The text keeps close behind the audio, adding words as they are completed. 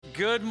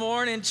Good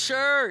morning,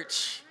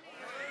 church.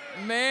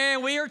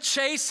 Man, we are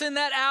chasing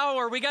that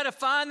hour. We got to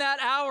find that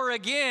hour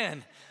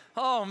again.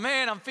 Oh,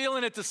 man, I'm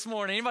feeling it this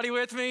morning. Anybody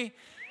with me?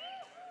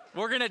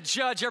 We're going to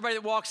judge everybody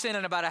that walks in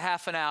about a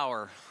half an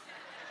hour.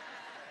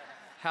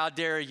 How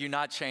dare you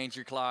not change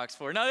your clocks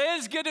for it? No, it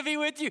is good to be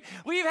with you.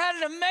 We've had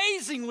an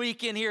amazing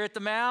weekend here at the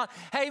Mount.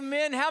 Hey,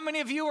 men, how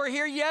many of you were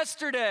here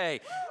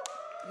yesterday?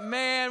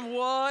 Man,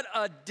 what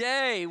a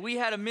day. We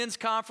had a men's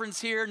conference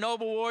here,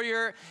 Noble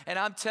Warrior, and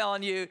I'm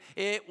telling you,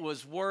 it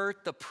was worth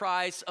the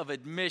price of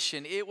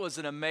admission. It was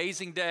an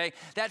amazing day.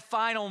 That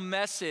final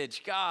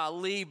message,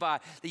 golly,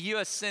 by the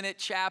U.S. Senate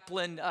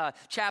Chaplain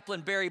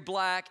Barry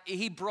Black,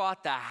 he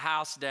brought the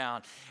house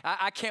down.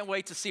 I can't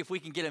wait to see if we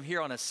can get him here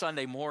on a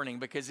Sunday morning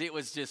because it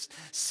was just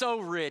so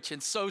rich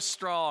and so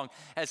strong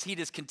as he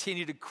just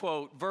continued to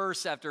quote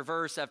verse after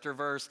verse after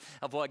verse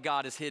of what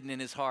God has hidden in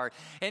his heart.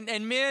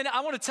 And men, I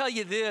want to tell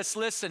you this,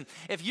 listen,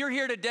 if you're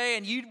here today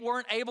and you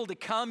weren't able to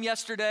come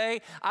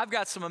yesterday, I've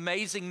got some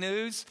amazing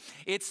news.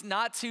 It's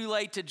not too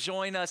late to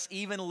join us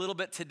even a little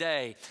bit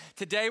today.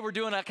 Today we're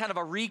doing a kind of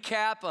a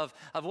recap of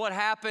what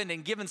happened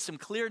and giving some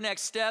clear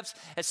next steps.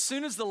 As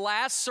soon as the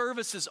last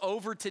service is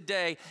over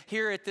today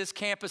here at this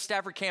campus,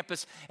 Stafford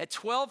campus, at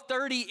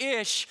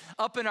 12:30-ish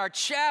up in our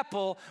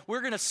chapel,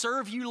 we're going to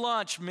serve you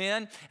lunch,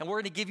 men, and we're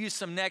going to give you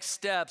some next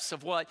steps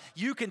of what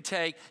you can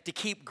take to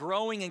keep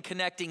growing and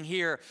connecting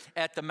here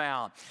at the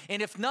Mount.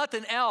 And if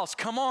nothing else,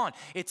 come on,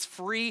 it's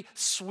free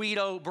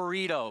Sweeto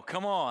burrito.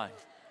 Come on.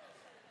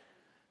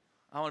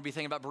 I want to be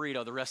thinking about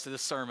burrito the rest of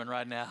this sermon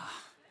right now.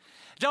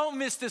 Don't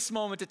miss this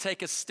moment to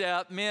take a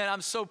step. Man,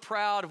 I'm so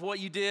proud of what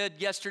you did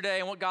yesterday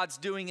and what God's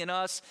doing in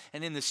us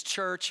and in this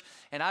church,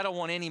 and I don't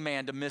want any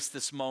man to miss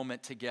this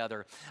moment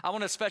together. I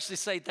want to especially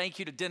say thank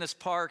you to Dennis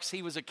Parks.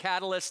 He was a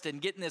catalyst in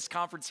getting this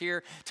conference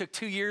here. It took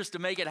 2 years to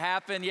make it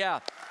happen,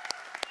 yeah.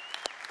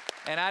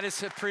 And I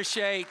just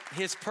appreciate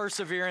his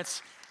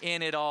perseverance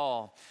in it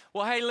all.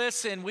 Well, hey,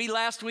 listen, we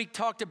last week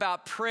talked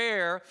about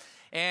prayer,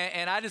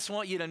 and I just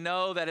want you to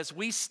know that as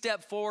we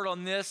step forward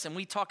on this and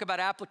we talk about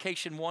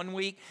application 1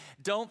 week,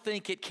 don't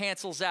think it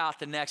cancels out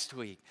the next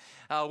week.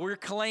 We're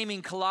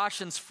claiming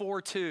Colossians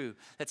 4:2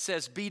 that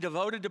says, be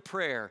devoted to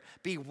prayer,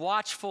 be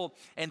watchful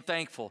and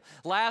thankful.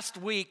 Last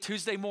week,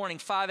 Tuesday morning,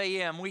 5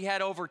 a.m., we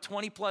had over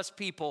 20 plus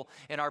people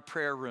in our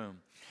prayer room.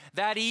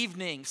 That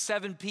evening,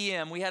 7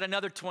 p.m., we had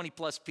another 20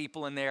 plus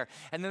people in there.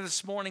 And then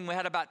this morning, we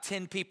had about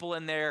 10 people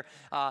in there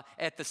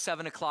at the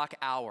 7 o'clock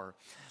hour.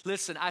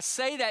 Listen, I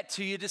say that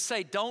to you to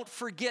say, don't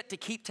forget to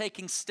keep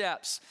taking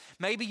steps.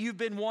 Maybe you've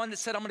been one that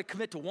said, I'm going to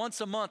commit to once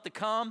a month to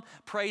come.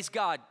 Praise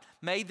God.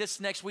 May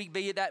this next week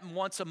be that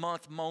once a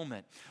month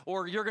moment.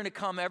 Or you're going to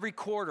come every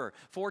quarter,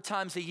 4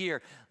 times a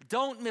year.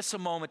 Don't miss a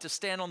moment to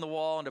stand on the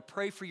wall and to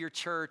pray for your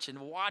church and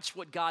watch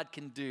what God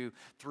can do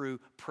through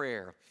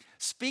prayer.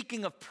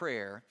 Speaking of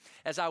prayer,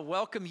 as I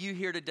welcome you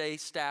here today,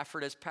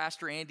 Stafford, as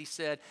Pastor Andy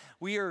said,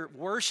 we are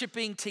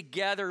worshiping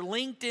together,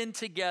 linked in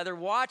together,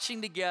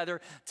 watching together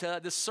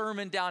to the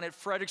sermon down at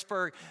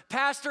Fredericksburg.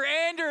 Pastor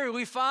Andrew,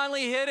 we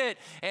finally hit it,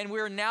 and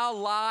we're now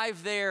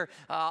live there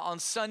on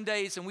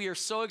Sundays, and we are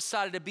so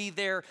excited to be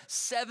there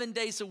 7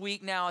 days a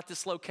week now at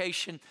this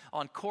location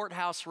on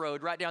Courthouse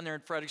Road, right down there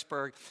in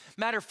Fredericksburg.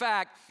 Matter of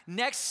fact,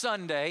 next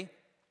Sunday,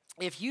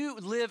 if you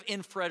live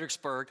in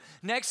Fredericksburg,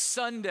 next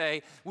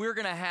Sunday, we're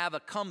going to have a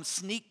come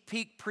sneak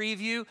peek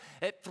preview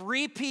at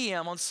 3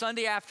 p.m. on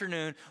Sunday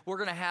afternoon. We're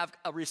going to have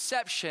a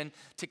reception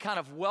to kind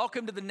of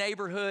welcome to the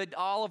neighborhood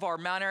all of our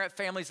Mount Ararat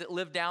families that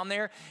live down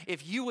there.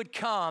 If you would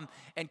come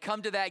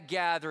to that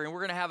gathering,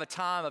 we're going to have a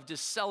time of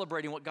just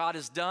celebrating what God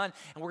has done,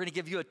 and we're going to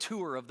give you a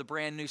tour of the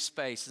brand new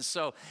space. And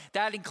so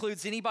that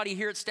includes anybody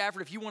here at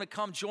Stafford. If you want to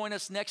come join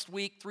us next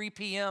week, 3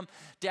 p.m.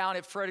 down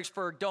at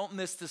Fredericksburg, don't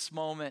miss this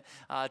moment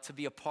to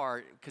be a part,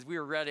 because we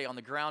are ready on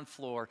the ground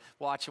floor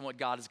watching what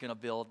God is going to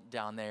build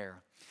down there.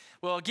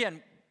 Well,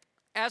 again,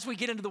 as we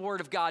get into the Word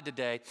of God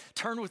today,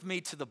 turn with me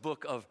to the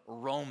book of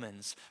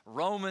Romans,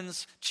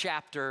 Romans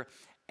chapter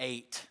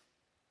 8.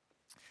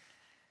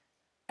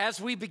 As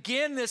we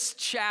begin this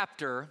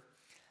chapter,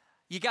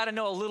 you got to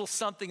know a little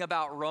something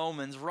about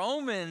Romans.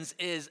 Romans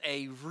is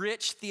a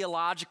rich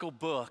theological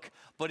book,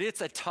 but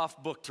it's a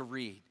tough book to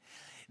read.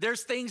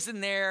 There's things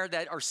in there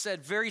that are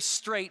said very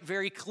straight,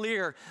 very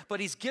clear, but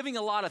he's giving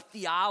a lot of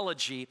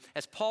theology.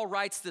 As Paul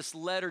writes this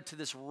letter to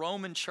this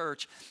Roman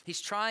church,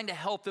 he's trying to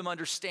help them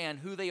understand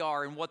who they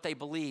are and what they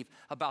believe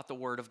about the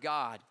Word of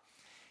God.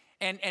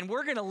 And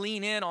we're going to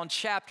lean in on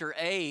chapter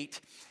 8,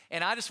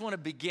 and I just want to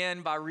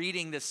begin by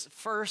reading this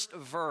first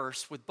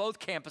verse with both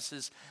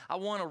campuses. I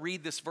want to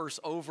read this verse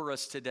over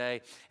us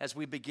today as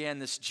we begin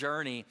this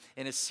journey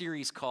in a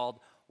series called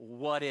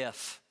What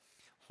If?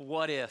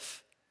 What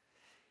If?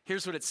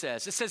 Here's what it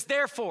says. It says,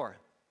 therefore,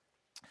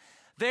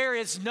 there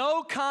is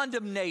no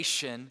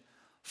condemnation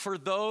for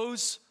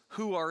those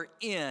who are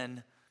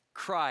in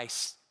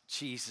Christ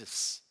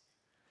Jesus.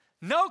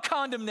 No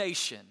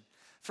condemnation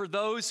for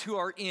those who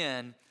are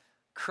in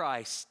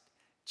Christ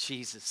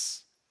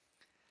Jesus.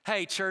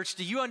 Hey, church,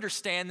 do you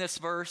understand this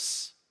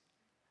verse?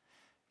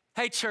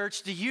 Hey,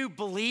 church, do you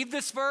believe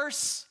this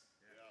verse?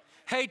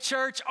 Hey,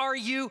 church, are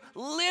you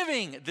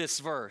living this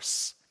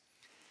verse?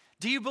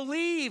 Do you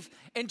believe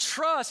and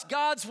trust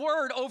God's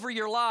word over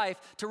your life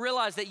to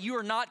realize that you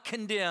are not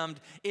condemned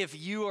if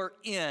you are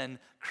in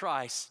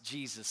Christ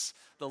Jesus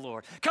the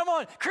Lord? Come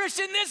on,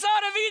 Christian, this ought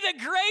to be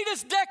the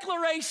greatest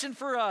declaration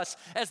for us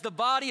as the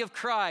body of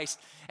Christ.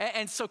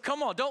 And so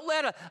come on, don't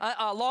let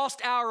a lost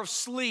hour of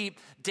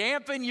sleep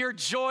dampen your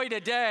joy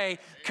today.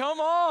 Come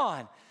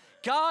on.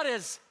 God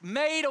has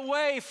made a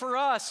way for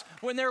us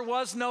when there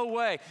was no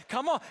way.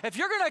 Come on, if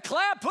you're gonna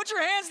clap, put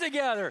your hands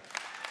together.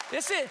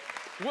 This is it.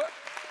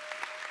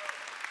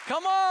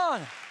 Come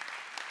on.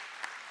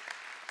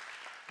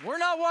 We're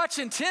not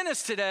watching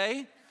tennis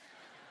today.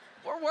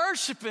 We're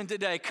worshiping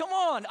today. Come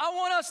on. I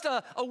want us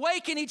to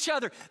awaken each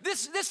other.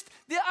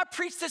 I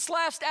preached this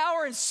last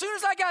hour, and as soon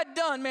as I got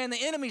done, man, the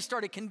enemy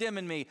started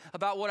condemning me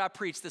about what I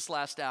preached this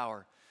last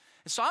hour.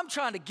 And so I'm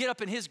trying to get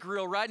up in his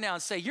grill right now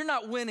and say, you're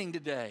not winning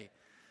today.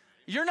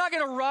 You're not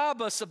going to rob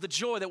us of the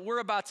joy that we're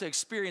about to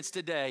experience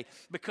today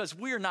because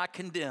we are not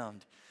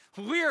condemned.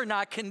 We are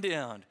not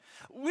condemned.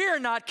 We are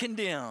not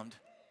condemned.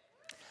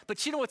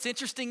 But you know what's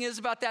interesting is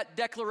about that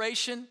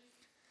declaration?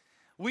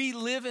 We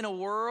live in a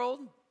world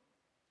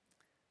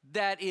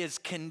that is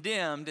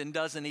condemned and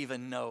doesn't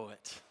even know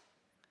it.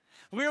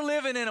 We're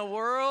living in a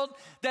world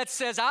that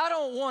says, I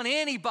don't want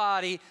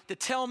anybody to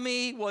tell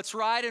me what's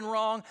right and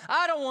wrong.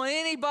 I don't want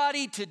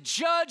anybody to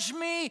judge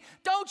me.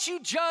 Don't you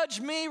judge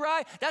me,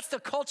 right? That's the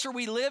culture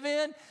we live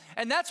in.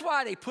 And that's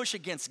why they push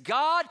against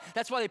God.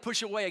 That's why they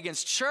push away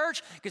against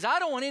church, because I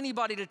don't want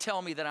anybody to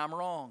tell me that I'm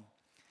wrong.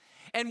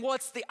 And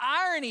what's the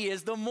irony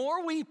is the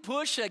more we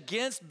push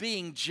against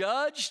being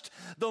judged,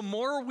 the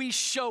more we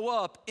show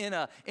up in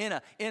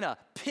a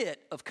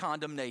pit of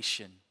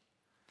condemnation.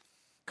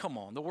 Come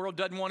on, the world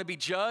doesn't want to be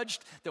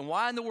judged. Then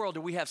why in the world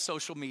do we have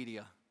social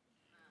media?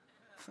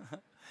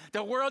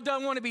 The world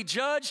doesn't want to be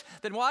judged.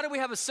 Then why do we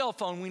have a cell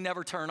phone we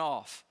never turn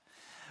off?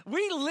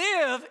 We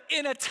live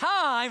in a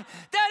time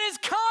that is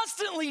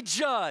constantly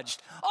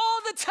judged all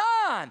the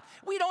time.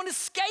 We don't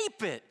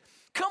escape it.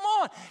 Come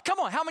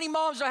on. How many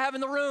moms do I have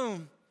in the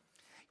room?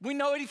 We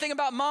know anything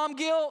about mom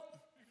guilt?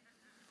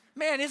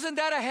 Man, isn't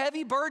that a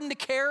heavy burden to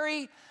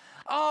carry?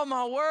 Oh,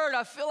 my word,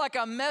 I feel like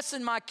I'm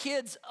messing my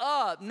kids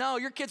up. No,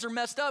 your kids are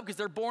messed up because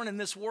they're born in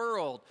this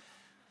world.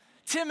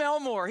 Tim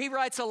Elmore, he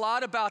writes a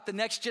lot about the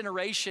next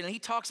generation, and he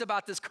talks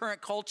about this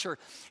current culture.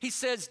 He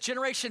says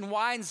Generation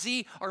Y and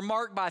Z are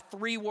marked by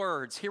 3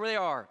 words. Here they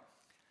are: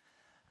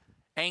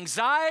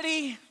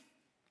 anxiety,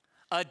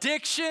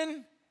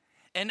 addiction,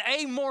 and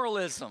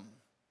amoralism.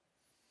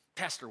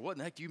 Pastor, what in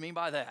the heck do you mean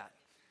by that?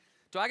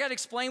 Do I got to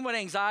explain what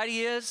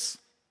anxiety is?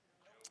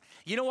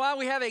 You know why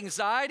we have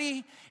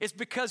anxiety? It's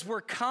because we're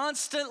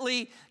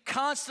constantly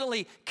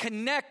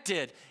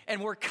connected,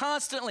 and we're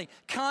constantly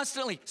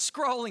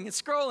scrolling and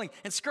scrolling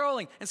and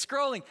scrolling and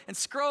scrolling and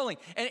scrolling.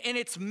 And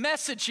it's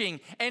messaging,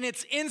 and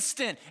it's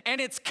instant,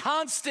 and it's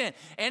constant,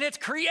 and it's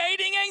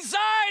creating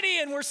anxiety,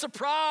 and we're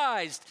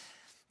surprised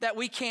that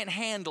we can't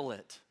handle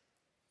it.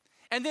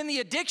 And then the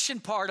addiction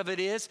part of it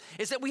is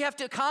that we have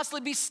to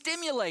constantly be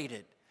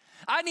stimulated.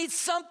 I need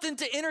something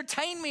to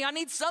entertain me. I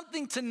need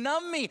something to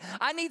numb me.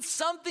 I need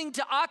something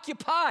to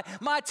occupy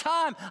my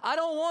time. I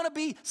don't want to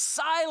be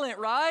silent,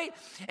 right?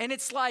 And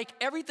it's like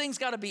everything's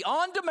got to be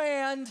on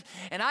demand,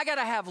 and I got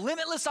to have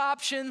limitless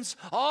options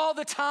all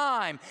the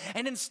time.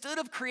 And instead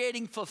of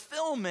creating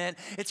fulfillment,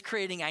 it's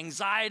creating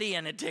anxiety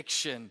and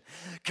addiction.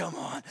 Come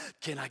on,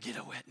 can I get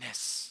a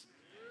witness?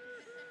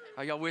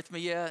 Are y'all with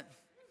me yet?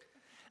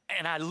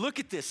 And I look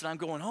at this and I'm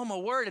going, oh my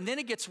word. And then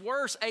it gets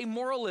worse.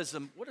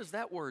 Amoralism. What does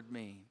that word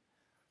mean?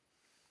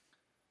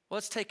 Well,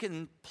 it's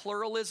taken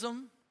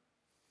pluralism,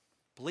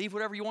 believe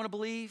whatever you want to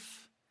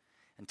believe,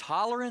 and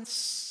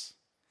tolerance.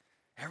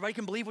 Everybody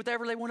can believe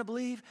whatever they want to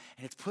believe,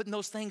 and it's putting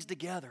those things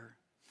together.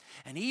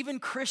 And even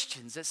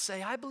Christians that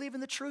say, I believe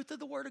in the truth of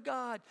the Word of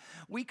God,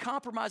 we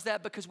compromise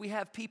that because we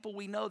have people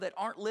we know that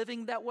aren't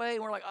living that way.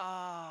 And we're like,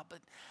 but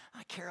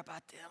I care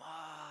about them.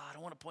 I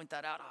don't want to point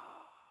that out.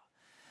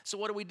 So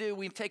what do?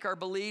 We take our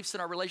beliefs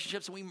and our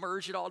relationships and we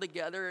merge it all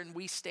together, and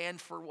we stand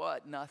for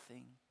what?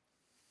 Nothing.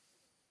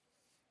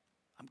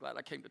 I'm glad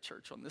I came to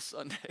church on this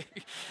Sunday.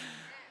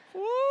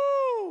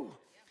 Woo!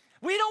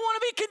 We don't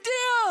want to be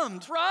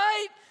condemned,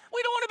 right?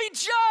 We don't want to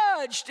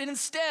be judged. And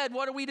instead,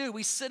 what do?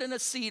 We sit in a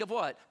seat of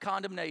what?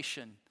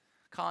 Condemnation.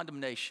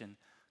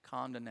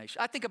 Condemnation.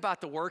 I think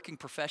about the working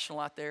professional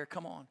out there.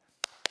 Come on.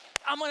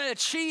 I'm going to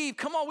achieve.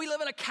 Come on, we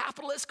live in a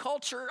capitalist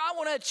culture. I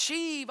want to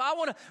achieve. I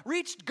want to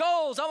reach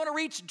goals. I want to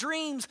reach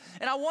dreams.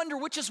 And I wonder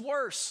which is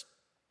worse.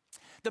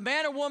 The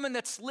man or woman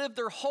that's lived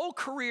their whole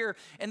career,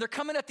 and they're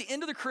coming at the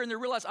end of the career and they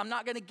realize, I'm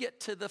not going to get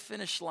to the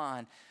finish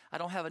line. I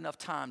don't have enough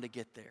time to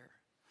get there.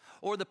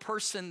 Or the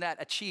person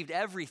that achieved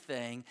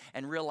everything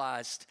and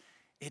realized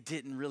it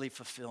didn't really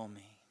fulfill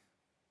me.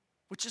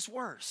 Which is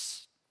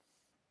worse?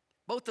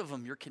 Both of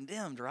them, you're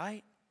condemned,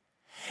 right?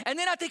 And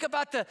then I think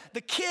about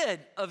the kid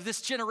of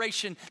this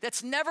generation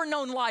that's never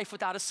known life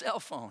without a cell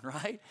phone,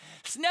 right?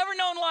 It's never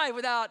known life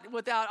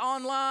without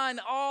online,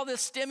 all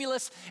this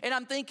stimulus. And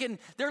I'm thinking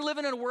they're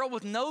living in a world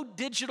with no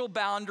digital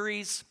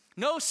boundaries,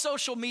 no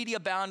social media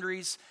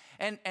boundaries.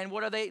 And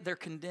what are they? They're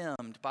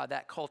condemned by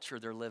that culture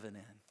they're living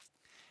in.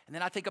 And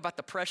then I think about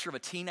the pressure of a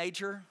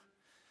teenager.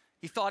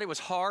 You thought it was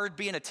hard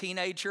being a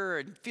teenager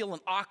and feeling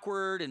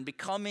awkward and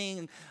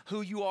becoming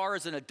who you are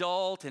as an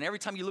adult. And every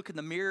time you look in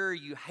the mirror,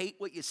 you hate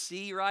what you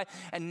see, right?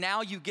 And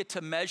now you get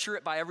to measure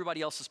it by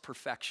everybody else's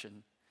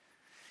perfection,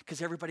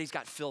 because everybody's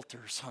got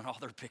filters on all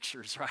their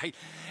pictures, right?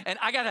 And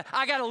I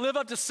gotta live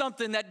up to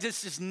something that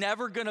just is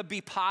never gonna be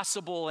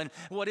possible. And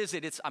what is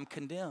it? I'm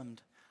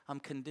condemned.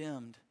 I'm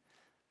condemned.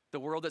 The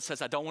world that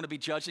says I don't want to be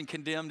judged and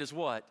condemned is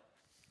what?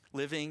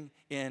 Living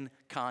in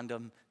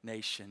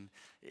condemnation.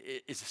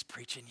 Is this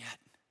preaching yet?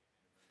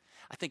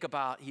 I think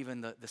about even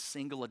the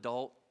single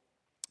adult,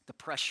 the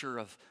pressure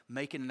of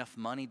making enough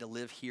money to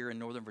live here in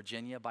Northern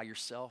Virginia by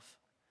yourself.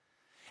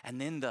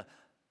 And then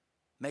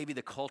maybe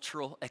the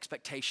cultural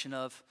expectation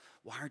of,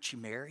 why aren't you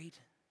married?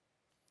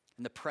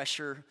 And the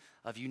pressure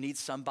of you need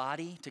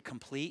somebody to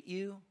complete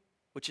you,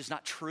 which is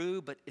not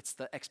true, but it's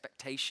the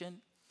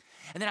expectation.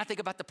 And then I think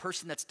about the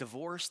person that's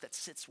divorced that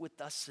sits with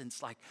us, and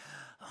it's like,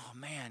 oh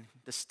man,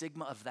 the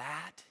stigma of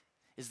that.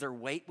 Is there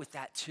weight with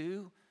that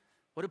too?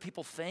 What do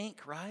people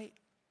think, right?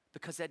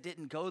 Because that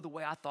didn't go the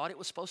way I thought it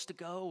was supposed to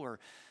go, or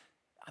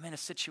I'm in a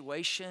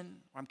situation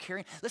where I'm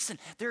carrying. Listen,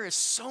 there is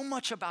so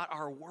much about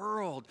our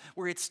world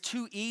where it's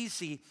too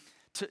easy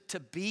to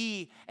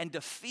be and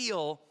to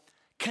feel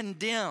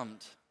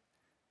condemned.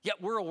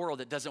 Yet we're a world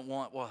that doesn't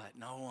want what?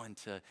 No one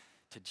to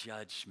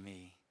judge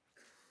me.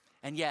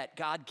 And yet,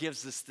 God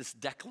gives us this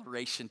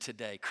declaration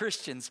today.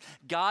 Christians,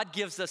 God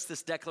gives us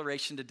this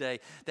declaration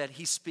today that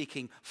he's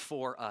speaking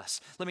for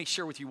us. Let me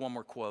share with you one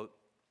more quote.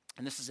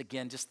 And this is,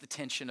 again, just the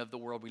tension of the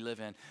world we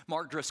live in.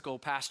 Mark Driscoll,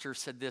 pastor,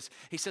 said this.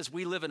 He says,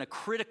 we live in a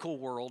critical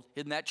world.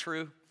 Isn't that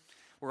true?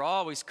 We're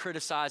always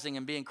criticizing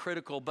and being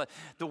critical. But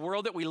the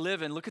world that we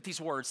live in, look at these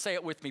words. Say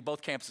it with me,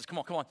 both campuses. Come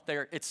on.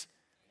 There. It's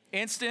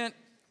instant,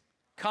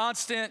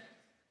 constant,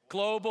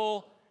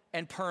 global,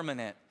 and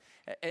permanent.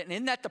 And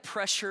isn't that the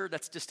pressure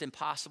that's just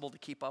impossible to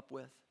keep up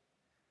with?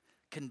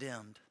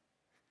 Condemned.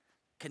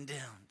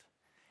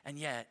 And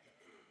yet,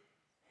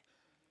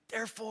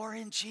 therefore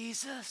in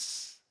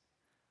Jesus,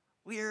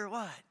 we are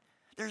what?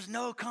 There's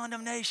no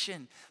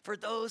condemnation for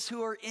those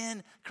who are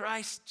in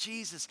Christ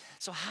Jesus.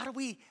 So how do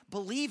we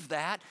believe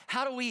that?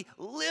 How do we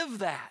live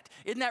that?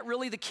 Isn't that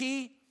really the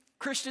key,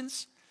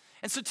 Christians?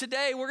 And so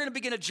today we're going to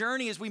begin a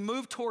journey as we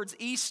move towards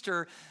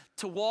Easter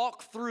to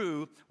walk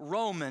through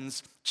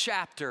Romans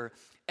chapter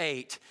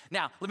 8.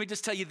 Now, let me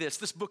just tell you this.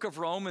 This book of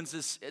Romans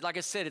is, like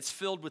I said, it's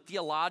filled with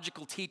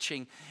theological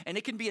teaching, and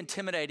it can be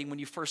intimidating when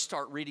you first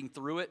start reading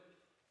through it.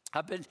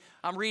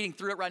 I'm reading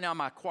through it right now in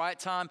my quiet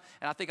time,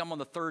 and I think I'm on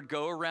the third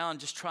go around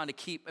just trying to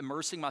keep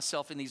immersing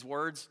myself in these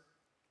words.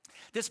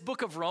 This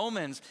book of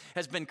Romans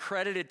has been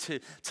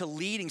credited to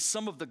leading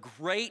some of the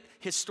great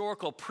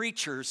historical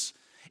preachers.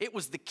 It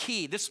was the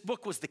key. This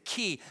book was the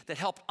key that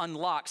helped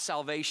unlock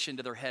salvation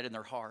to their head and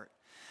their heart.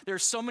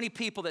 There's so many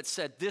people that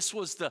said this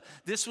was the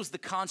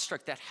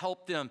construct that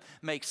helped them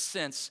make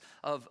sense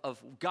of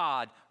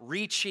God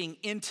reaching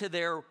into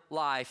their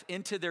life,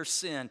 into their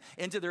sin,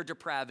 into their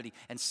depravity,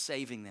 and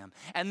saving them.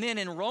 And then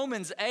in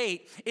Romans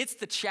 8, it's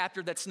the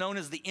chapter that's known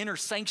as the inner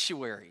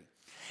sanctuary.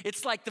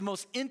 It's like the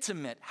most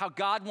intimate, how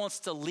God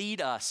wants to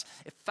lead us.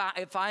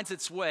 It finds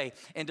its way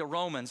into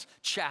Romans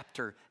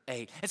chapter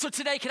 8. And so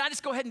today, can I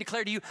just go ahead and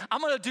declare to you,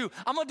 I'm gonna do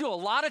a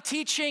lot of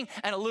teaching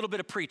and a little bit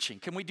of preaching.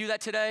 Can we do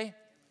that today?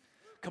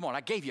 Come on,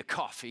 I gave you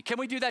coffee. Can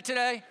we do that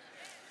today?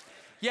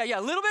 Yeah, a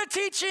little bit of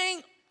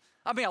teaching.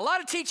 A lot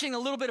of teaching, a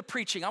little bit of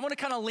preaching. I'm gonna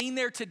kind of lean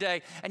there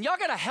today. And y'all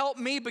gotta help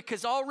me,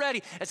 because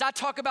already, as I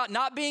talk about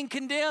not being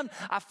condemned,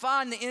 I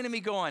find the enemy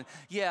going,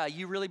 yeah,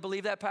 you really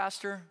believe that,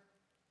 Pastor?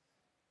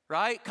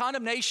 Right?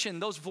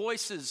 Condemnation, those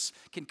voices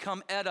can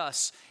come at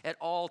us at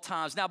all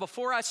times. Now,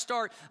 before I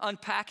start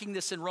unpacking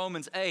this in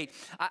Romans 8,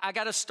 I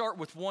got to start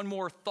with one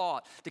more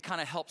thought to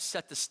kind of help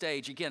set the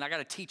stage. Again, I got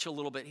to teach a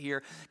little bit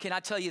here. Can I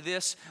tell you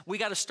this? We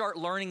got to start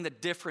learning the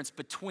difference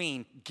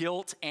between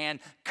guilt and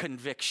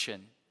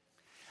conviction.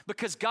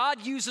 Because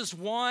God uses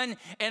one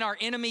and our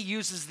enemy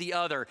uses the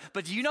other.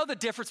 But do you know the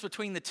difference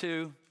between the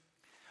two?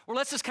 Well,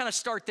 let's just kind of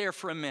start there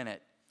for a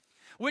minute.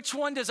 Which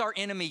one does our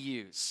enemy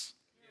use?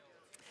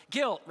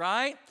 Guilt,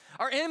 right?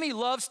 Our enemy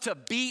loves to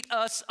beat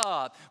us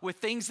up with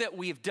things that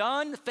we've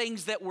done,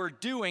 things that we're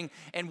doing,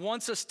 and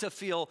wants us to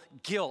feel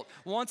guilt,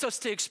 wants us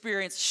to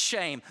experience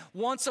shame,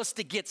 wants us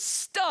to get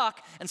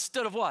stuck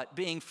instead of what?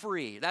 Being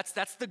free.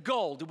 That's the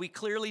goal. Do we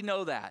clearly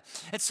know that?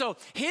 And so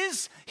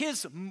his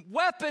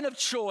weapon of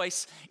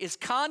choice is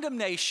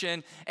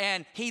condemnation,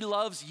 and he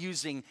loves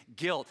using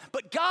guilt.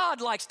 But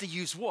God likes to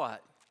use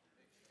what?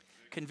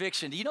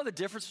 Conviction. Do you know the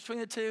difference between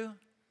the two?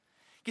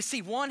 You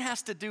see, one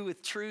has to do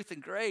with truth and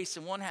grace,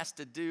 and one has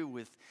to do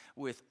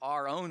with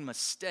our own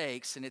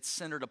mistakes, and it's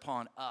centered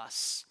upon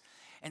us.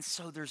 And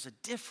so there's a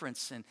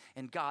difference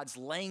in God's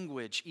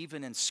language,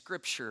 even in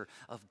Scripture,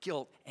 of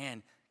guilt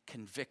and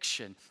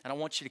conviction. And I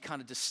want you to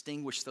kind of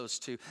distinguish those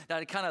two. Now,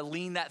 to kind of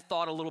lean that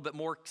thought a little bit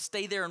more,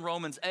 stay there in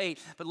Romans 8,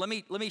 but let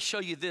me show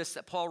you this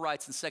that Paul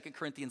writes in 2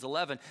 Corinthians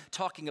 11,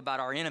 talking about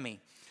our enemy.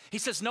 He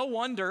says, no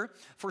wonder,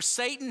 for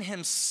Satan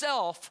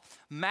himself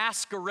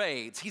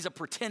masquerades. He's a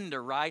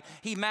pretender, right?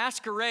 He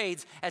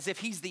masquerades as if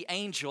he's the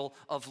angel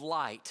of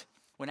light,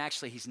 when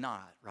actually he's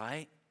not,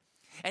 right?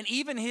 And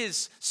even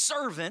his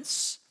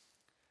servants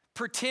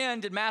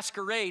pretend and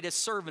masquerade as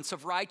servants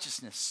of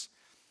righteousness.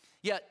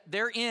 Yet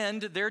their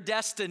end, their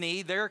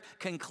destiny, their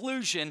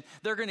conclusion,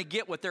 they're going to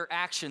get what their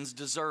actions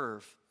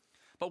deserve.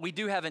 But we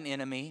do have an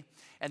enemy,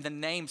 and the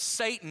name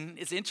Satan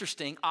is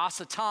interesting.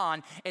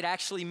 Asatan, it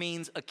actually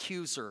means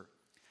accuser.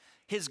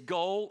 His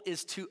goal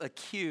is to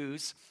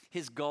accuse.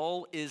 His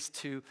goal is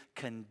to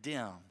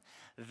condemn.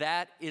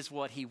 That is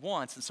what he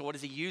wants. And so what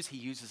does he use? He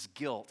uses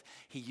guilt.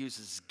 He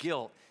uses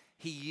guilt.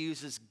 He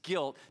uses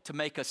guilt to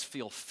make us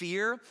feel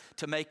fear,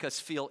 to make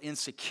us feel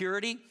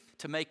insecurity,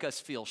 to make us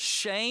feel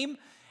shame,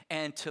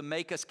 and to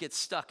make us get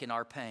stuck in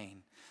our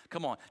pain.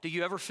 Come on, do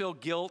you ever feel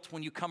guilt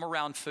when you come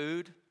around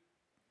food?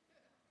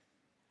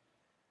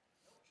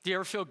 Do you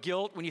ever feel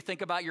guilt when you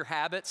think about your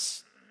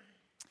habits?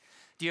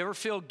 Do you ever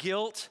feel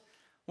guilt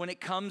when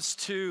it comes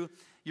to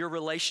your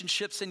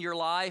relationships in your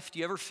life? Do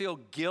you ever feel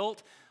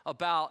guilt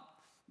about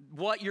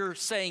what you're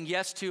saying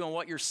yes to and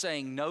what you're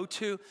saying no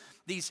to?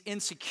 These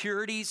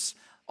insecurities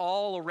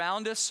all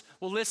around us.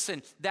 Well,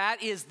 listen,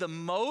 that is the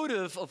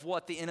motive of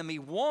what the enemy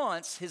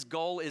wants. His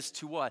goal is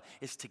to what?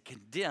 Is to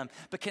condemn.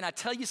 But can I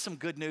tell you some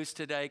good news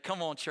today?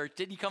 Come on, church.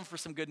 Didn't you come for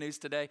some good news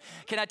today?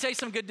 Can I tell you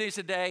some good news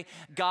today?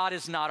 God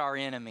is not our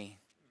enemy.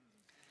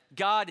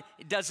 God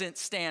doesn't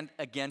stand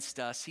against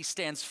us. He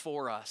stands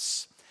for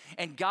us.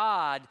 And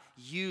God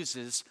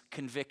uses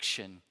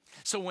conviction.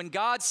 So when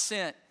God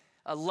sent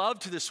a love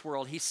to this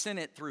world, he sent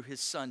it through his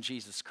son,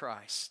 Jesus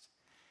Christ.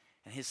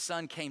 And his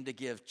son came to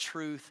give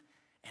truth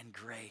and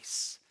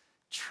grace.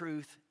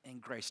 Truth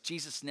and grace.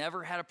 Jesus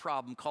never had a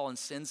problem calling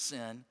sin,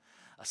 sin,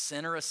 a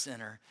sinner, a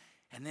sinner.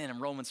 And then in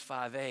Romans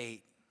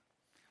 5:8,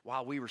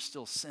 while we were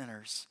still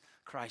sinners,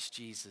 Christ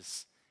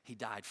Jesus, he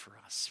died for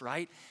us,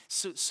 right?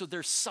 So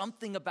there's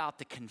something about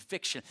the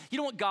conviction. You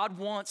know what God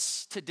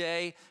wants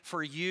today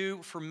for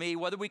you, for me,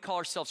 whether we call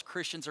ourselves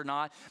Christians or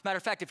not? Matter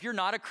of fact, if you're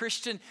not a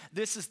Christian,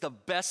 this is the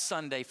best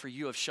Sunday for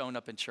you of showing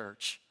up in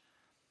church.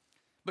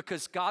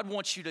 Because God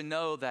wants you to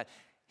know that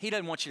he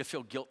doesn't want you to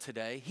feel guilt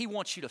today. He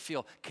wants you to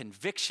feel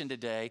conviction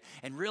today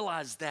and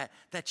realize that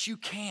you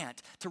can't,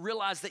 to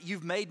realize that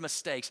you've made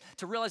mistakes,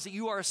 to realize that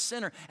you are a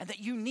sinner and that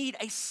you need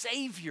a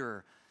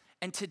Savior.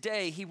 And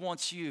today he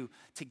wants you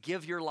to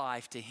give your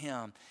life to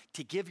him,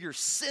 to give your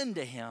sin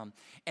to him,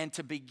 and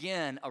to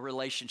begin a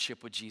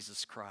relationship with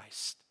Jesus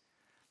Christ.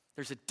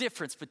 There's a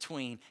difference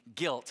between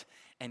guilt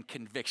and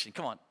conviction.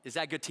 Come on, is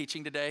that good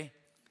teaching today?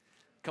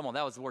 Come on,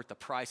 that was worth the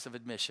price of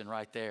admission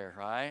right there,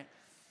 right?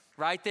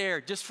 Right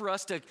there, just for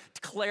us to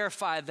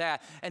clarify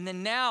that. And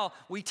then now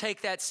we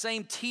take that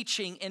same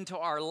teaching into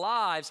our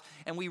lives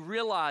and we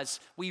realize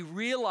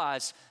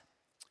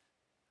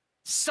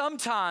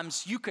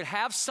sometimes you could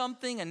have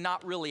something and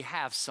not really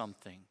have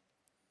something.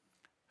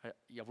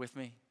 You with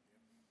me?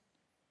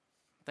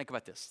 Think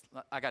about this.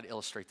 I got to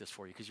illustrate this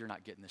for you because you're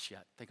not getting this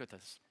yet. Think about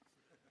this.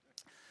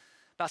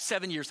 About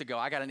 7 years ago,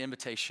 I got an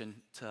invitation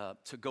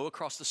to go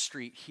across the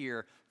street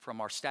here from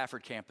our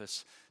Stafford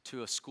campus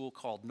to a school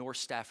called North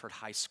Stafford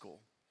High School.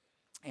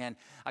 And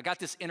I got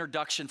this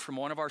introduction from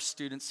one of our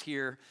students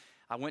here.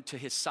 I went to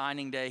his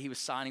signing day. He was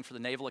signing for the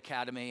Naval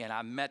Academy, and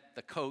I met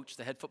the coach,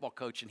 the head football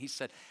coach, and he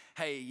said,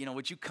 hey,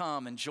 would you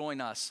come and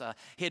join us?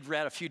 He had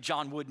read a few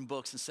John Wooden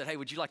books and said, hey,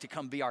 would you like to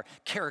come be our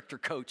character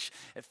coach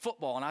at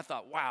football? And I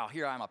thought, wow,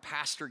 here I'm a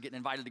pastor getting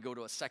invited to go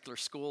to a secular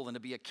school and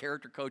to be a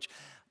character coach.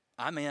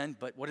 I'm in,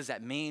 but what does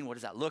that mean? What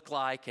does that look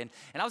like? And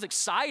I was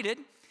excited.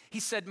 He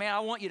said, man, I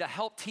want you to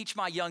help teach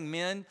my young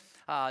men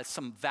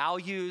some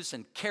values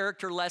and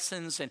character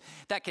lessons and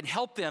that can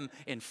help them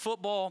in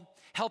football,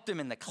 help them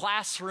in the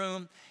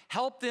classroom,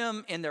 help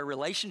them in their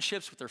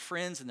relationships with their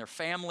friends and their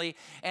family,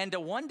 and to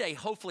one day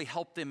hopefully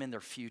help them in their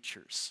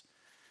futures.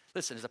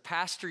 Listen, as a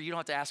pastor, you don't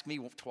have to ask me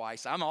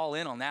twice. I'm all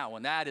in on that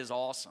one. That is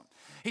awesome.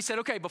 He said,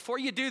 okay, before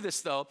you do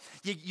this though,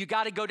 you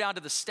got to go down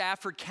to the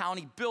Stafford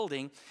County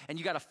building and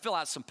you got to fill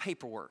out some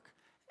paperwork.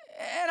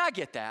 And I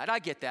get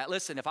that.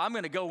 Listen, if I'm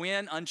going to go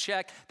in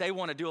unchecked, they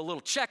want to do a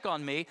little check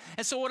on me.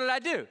 And so what did I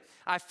do?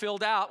 I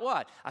filled out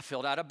what? I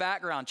filled out a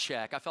background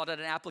check. I filled out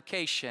an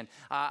application.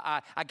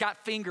 I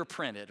got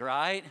fingerprinted,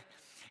 right?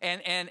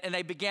 And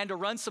they began to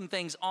run some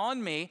things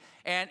on me,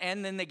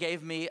 and then they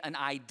gave me an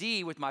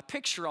ID with my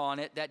picture on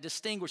it that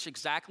distinguished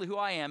exactly who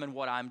I am and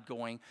what I'm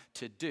going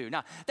to do.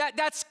 Now,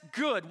 that's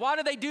good. Why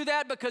do they do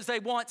that? Because they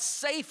want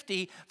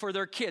safety for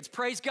their kids.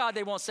 Praise God,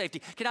 they want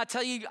safety. Can I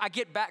tell you, I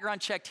get background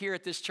checked here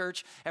at this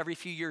church every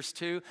few years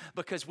too,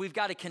 because we've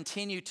got to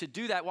continue to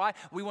do that. Why?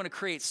 We want to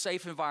create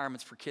safe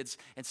environments for kids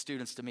and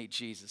students to meet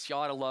Jesus.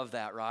 Y'all ought to love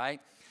that,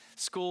 right?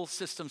 School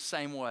system,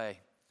 same way.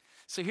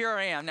 So here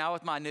I am now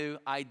with my new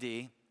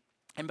ID.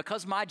 And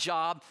because my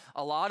job,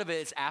 a lot of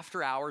it is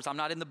after hours. I'm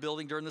not in the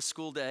building during the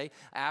school day.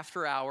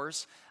 After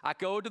hours, I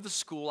go to the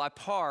school, I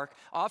park.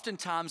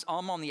 Oftentimes,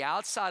 I'm on the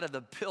outside of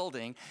the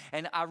building,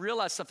 and I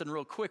realized something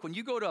real quick. When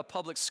you go to a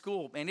public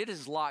school, man, it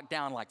is locked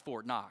down like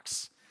Fort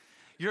Knox.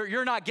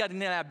 You're not getting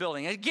in that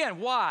building. And again,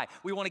 why?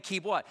 We want to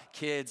keep what?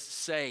 Kids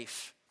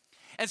safe.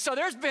 And so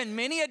there's been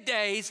many a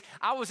days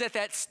I was at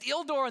that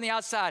steel door on the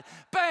outside.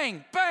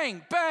 Bang,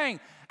 bang,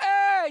 bang.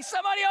 Hey,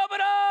 somebody open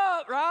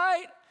up,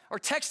 right? Or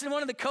texting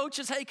one of the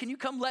coaches, hey, can you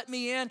come let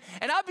me in?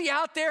 And I'd be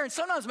out there, and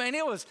sometimes, man,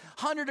 it was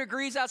 100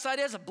 degrees outside.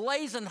 It was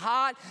blazing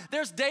hot.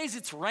 There's days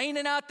it's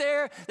raining out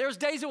there. There's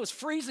days it was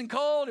freezing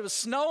cold. It was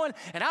snowing,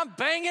 and I'm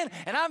banging,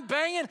 and I'm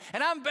banging,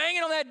 and I'm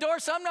banging on that door,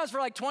 sometimes for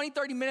like 20,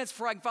 30 minutes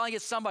before I can finally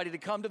get somebody to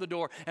come to the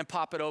door and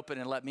pop it open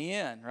and let me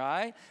in,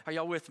 right? Are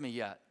y'all with me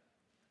yet?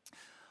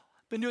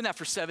 Been doing that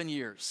for 7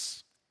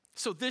 years.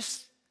 So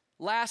this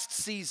last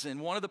season,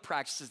 one of the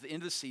practices, the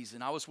end of the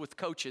season, I was with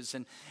coaches,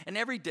 and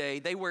every day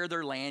they wear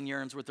their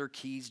lanyards with their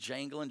keys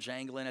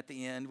jangling at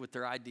the end with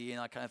their ID and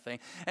that kind of thing.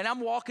 And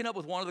I'm walking up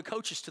with one of the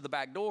coaches to the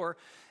back door,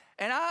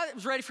 and I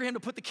was ready for him to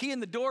put the key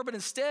in the door, but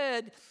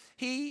instead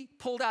he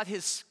pulled out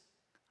his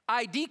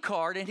ID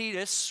card and he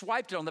just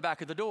swiped it on the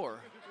back of the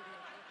door.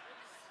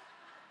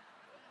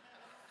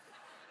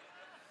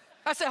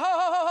 I said, ho,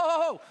 ho, ho,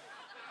 ho, ho.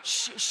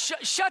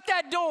 Shut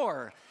that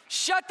door.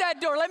 Shut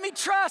that door. Let me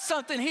try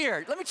something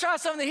here. Let me try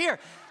something here.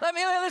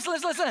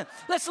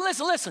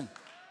 Listen.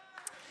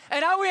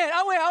 And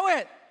I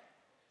went.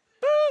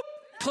 Boop,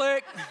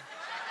 click.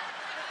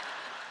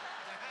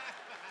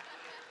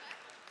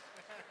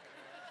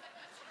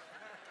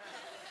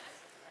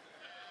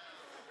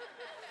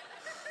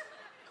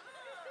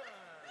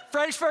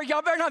 Fredericksburg,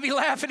 y'all better not be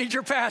laughing at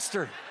your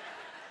pastor.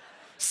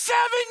 7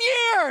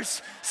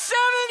 years.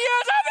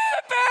 I'm in,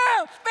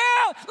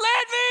 bam,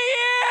 let me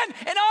in.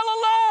 And all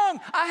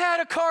along, I had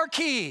a car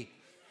key.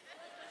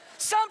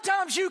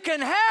 Sometimes you can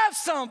have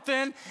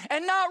something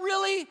and not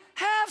really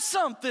have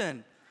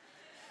something.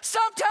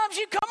 Sometimes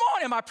come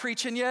on, am I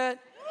preaching yet?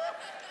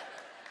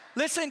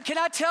 Listen, can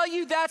I tell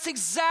you that's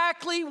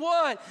exactly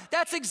what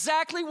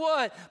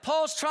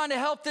Paul's trying to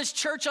help this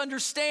church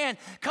understand.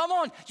 Come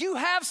on, you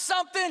have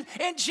something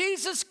in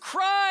Jesus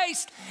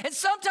Christ. And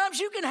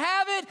sometimes you can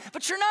have it,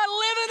 but you're not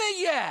living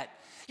it yet.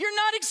 You're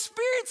not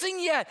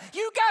experiencing yet.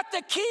 You got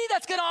the key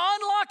that's going to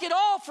unlock it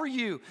all for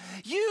you.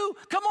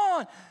 Come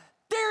on,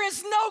 there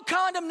is no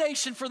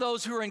condemnation for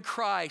those who are in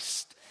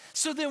Christ.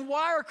 So then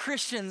why are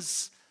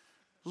Christians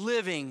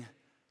living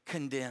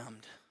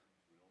condemned?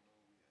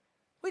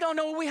 We don't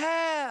know what we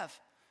have.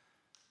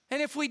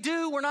 And if we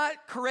do, we're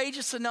not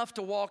courageous enough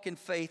to walk in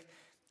faith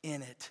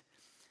in it.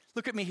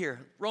 Look at me here,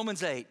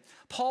 Romans 8.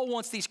 Paul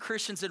wants these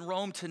Christians in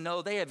Rome to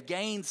know they have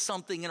gained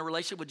something in a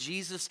relationship with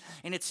Jesus,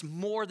 and it's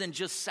more than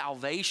just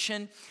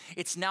salvation.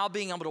 It's now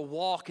being able to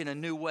walk in a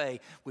new way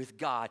with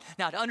God.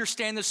 Now, to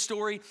understand this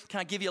story,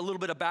 can I give you a little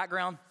bit of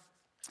background?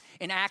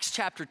 In Acts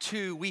chapter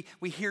 2,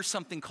 we hear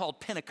something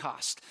called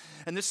Pentecost.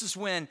 And this is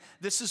when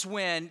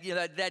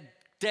that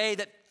day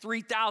that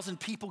 3,000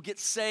 people get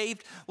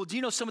saved. Well, do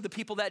you know some of the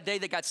people that day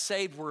that got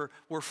saved were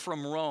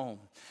from Rome?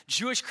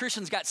 Jewish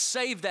Christians got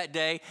saved that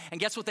day, and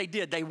guess what they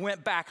did? They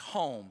went back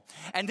home.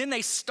 And then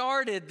they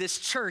started this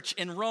church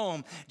in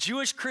Rome.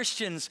 Jewish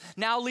Christians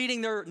now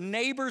leading their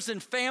neighbors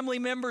and family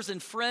members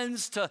and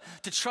friends to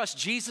trust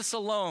Jesus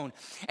alone.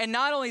 And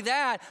not only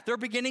that, they're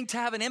beginning to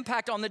have an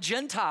impact on the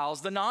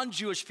Gentiles, the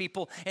non-Jewish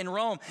people in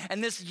Rome.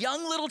 And this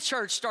young little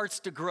church starts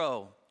to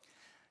grow.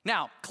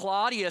 Now,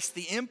 Claudius,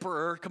 the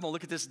emperor, come on,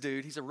 look at this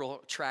dude. He's a real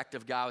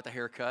attractive guy with a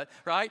haircut,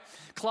 right?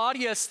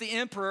 Claudius, the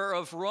emperor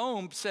of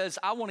Rome, says,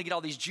 I want to get all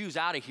these Jews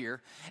out of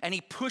here. And he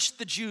pushed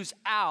the Jews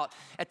out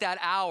at that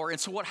hour. And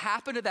so what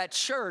happened to that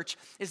church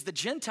is the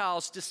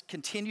Gentiles just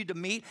continued to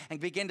meet and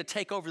began to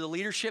take over the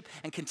leadership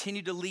and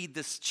continue to lead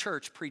this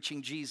church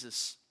preaching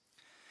Jesus.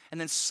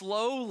 And then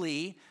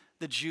slowly,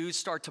 the Jews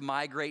start to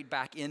migrate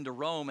back into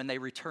Rome and they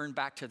return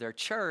back to their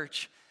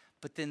church.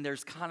 But then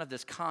there's kind of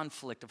this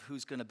conflict of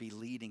who's going to be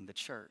leading the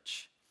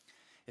church.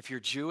 If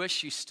you're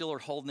Jewish, you still are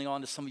holding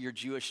on to some of your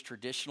Jewish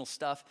traditional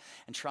stuff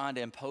and trying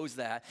to impose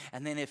that.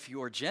 And then if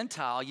you're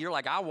Gentile, you're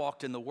like, I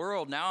walked in the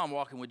world, now I'm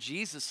walking with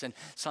Jesus. And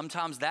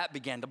sometimes that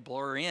began to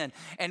blur in.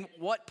 And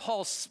what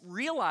Paul's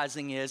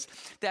realizing is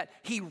that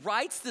he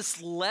writes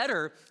this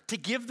letter to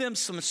give them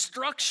some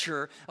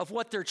structure of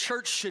what their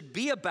church should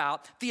be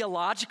about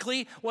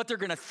theologically, what they're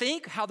going to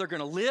think, how they're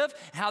going to live,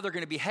 how they're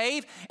going to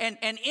behave. And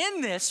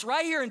in this,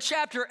 right here in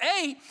chapter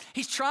 8,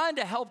 he's trying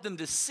to help them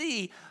to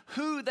see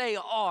who they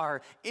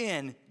are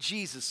in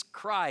Jesus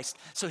Christ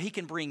so he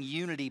can bring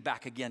unity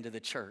back again to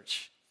the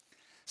church.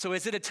 So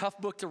is it a tough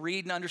book to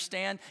read and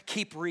understand?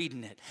 Keep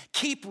reading it.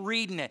 Keep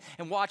reading it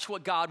and watch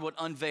what God would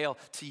unveil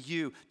to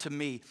you, to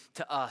me,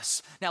 to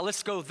us. Now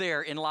let's go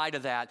there in light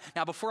of that.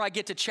 Now before I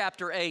get to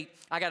chapter 8,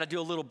 I got to do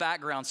a little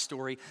background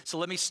story. So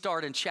let me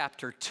start in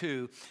chapter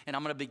 2 and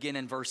I'm going to begin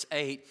in verse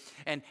 8.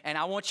 And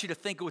I want you to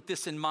think with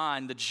this in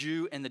mind, the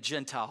Jew and the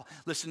Gentile.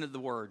 Listen to the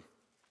word.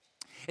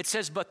 It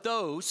says, but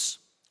those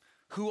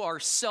who are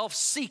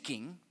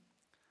self-seeking,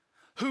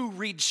 who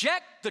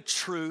reject the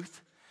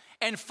truth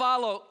and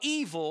follow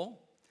evil,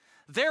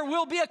 there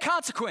will be a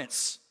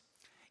consequence.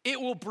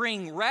 It will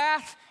bring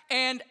wrath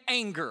and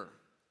anger.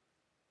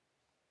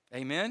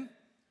 Amen?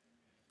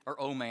 Or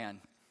oh man.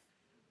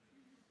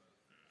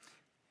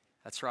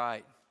 That's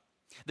right.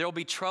 There will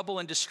be trouble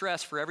and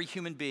distress for every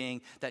human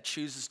being that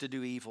chooses to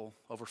do evil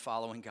over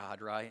following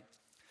God, right?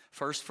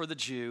 First for the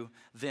Jew,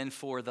 then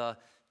for the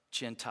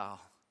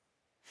Gentile.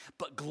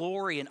 But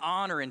glory and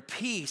honor and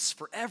peace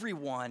for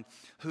everyone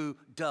who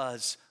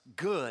does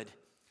good.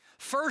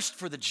 First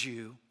for the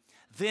Jew,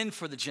 then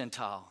for the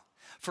Gentile.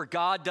 For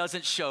God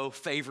doesn't show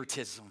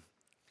favoritism.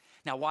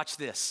 Now watch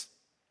this.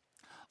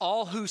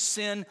 All who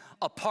sin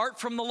apart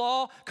from the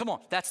law, come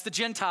on, that's the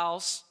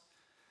Gentiles.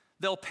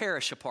 They'll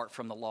perish apart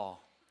from the law.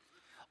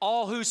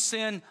 All who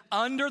sin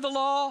under the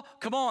law,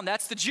 come on,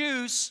 that's the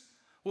Jews,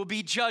 will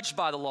be judged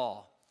by the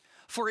law.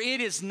 For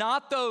it is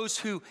not those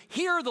who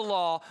hear the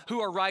law who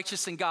are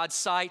righteous in God's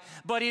sight,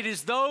 but it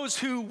is those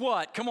who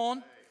what? Come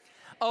on.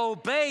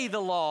 Obey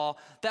the law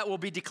that will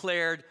be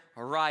declared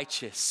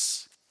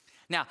righteous.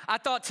 Now, I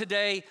thought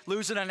today,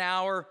 losing an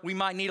hour, we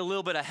might need a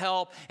little bit of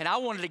help, and I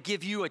wanted to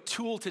give you a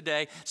tool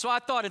today. So I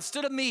thought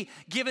instead of me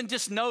giving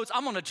just notes,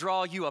 I'm going to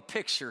draw you a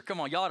picture. Come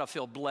on, you ought to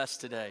feel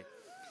blessed today.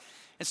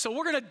 And so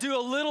we're going to do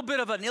a little bit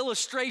of an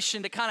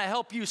illustration to kind of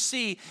help you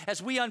see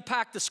as we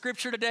unpack the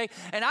scripture today.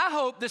 And I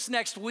hope this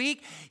next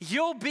week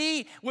you'll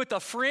be with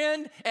a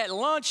friend at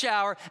lunch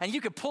hour and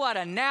you can pull out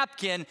a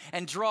napkin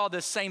and draw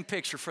this same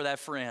picture for that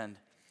friend.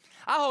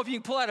 I hope you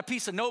can pull out a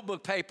piece of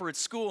notebook paper at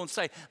school and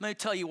say, let me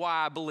tell you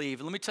why I believe.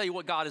 And let me tell you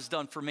what God has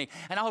done for me.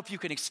 And I hope you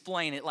can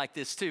explain it like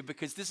this too,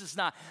 because this is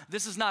not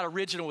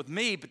original with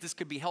me, but this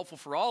could be helpful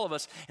for all of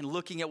us in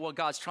looking at what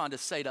God's trying to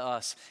say to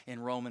us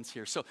in Romans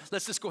here. So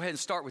let's just go ahead and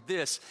start with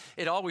this.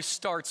 It always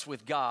starts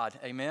with God.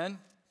 Amen?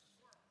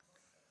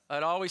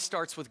 It always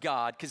starts with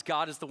God because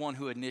God is the one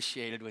who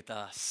initiated with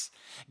us.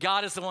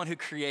 God is the one who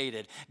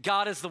created.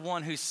 God is the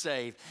one who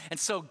saved. And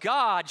so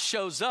God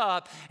shows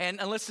up,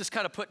 and let's just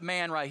kind of put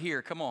man right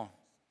here. Come on.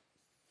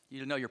 You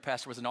didn't know your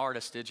pastor was an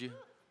artist, did you?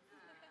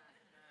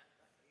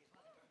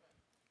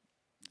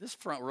 This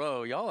front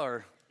row, y'all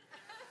are.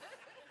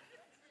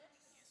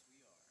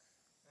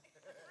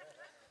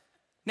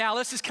 Now,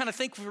 let's just kind of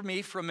think for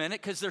me for a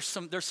minute because there's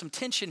some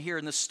tension here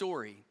in the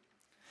story.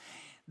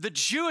 The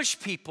Jewish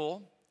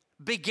people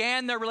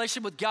began their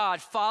relationship with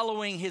God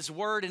following his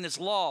word and his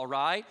law,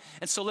 right?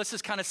 And so let's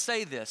just kind of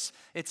say this.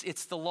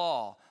 It's the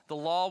law. The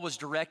law was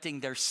directing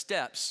their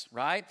steps,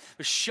 right? It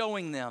was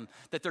showing them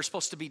that they're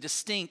supposed to be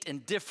distinct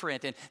and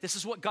different, and this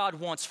is what God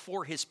wants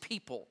for his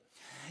people.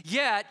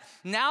 Yet,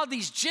 now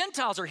these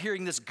Gentiles are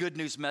hearing this good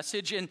news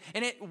message, and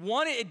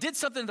it did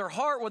something in their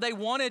heart where they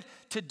wanted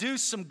to do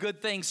some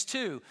good things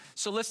too.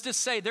 So let's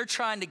just say they're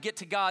trying to get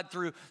to God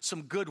through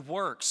some good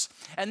works.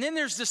 And then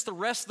there's just the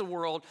rest of the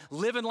world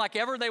living like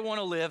ever they want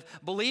to live,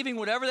 believing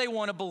whatever they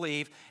want to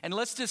believe. And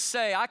let's just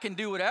say I can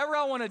do whatever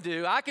I want to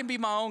do. I can be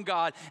my own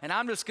God, and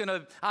I'm just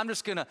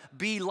gonna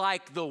be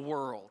like the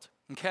world.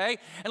 Okay?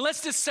 And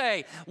let's just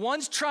say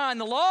one's trying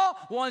the law,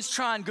 one's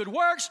trying good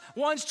works,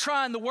 one's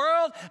trying the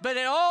world, but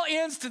it all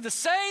ends to the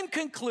same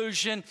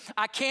conclusion.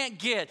 I can't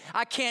get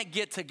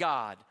to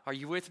God. Are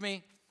you with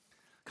me?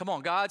 Come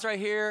on, God's right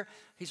here.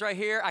 He's right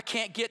here. I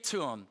can't get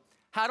to him.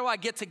 How do I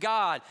get to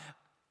God?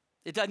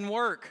 It doesn't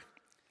work.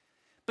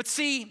 But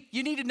see,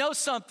 you need to know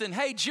something.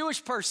 Hey,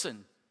 Jewish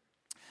person,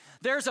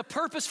 there's a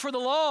purpose for the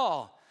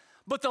law.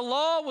 But the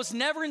law was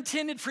never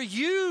intended for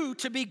you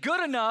to be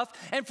good enough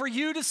and for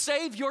you to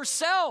save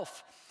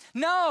yourself.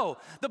 No,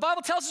 the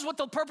Bible tells us what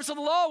the purpose of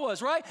the law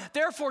was, right?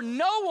 Therefore,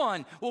 no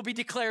one will be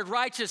declared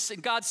righteous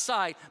in God's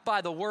sight by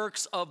the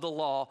works of the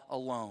law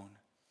alone.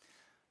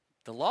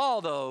 The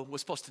law, though, was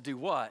supposed to do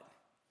what?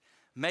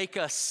 Make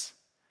us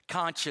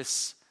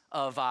conscious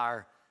of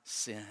our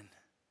sin.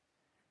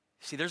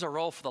 See, there's a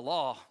role for the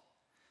law.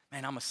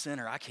 Man, I'm a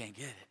sinner. I can't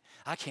get it.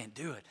 I can't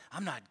do it.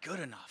 I'm not good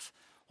enough.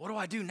 What do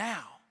I do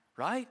now?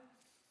 Right?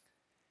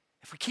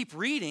 If we keep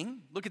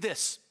reading, look at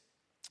this.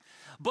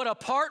 But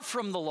apart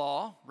from the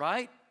law,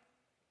 right?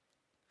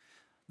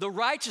 The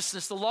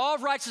righteousness, the law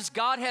of righteousness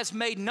God has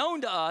made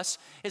known to us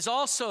is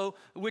also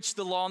which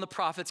the law and the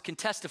prophets can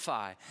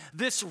testify.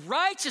 This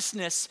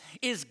righteousness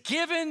is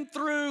given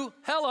through,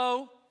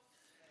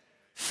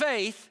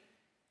 faith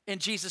in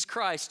Jesus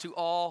Christ to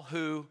all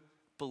who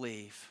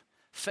believe.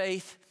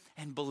 Faith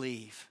and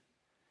believe.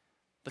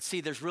 But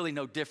see, there's really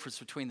no difference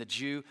between the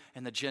Jew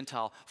and the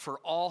Gentile, for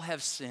all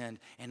have sinned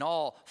and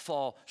all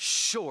fall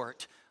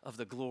short of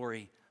the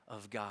glory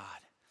of God.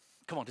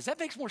 Come on, does that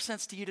make more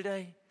sense to you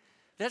today?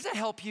 Does that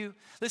help you?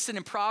 Listen,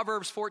 in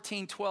Proverbs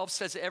 14:12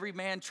 says that every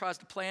man tries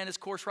to plan his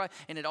course right,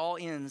 and it all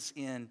ends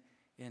in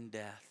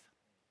death.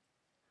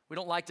 We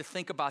don't like to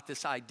think about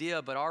this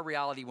idea, but our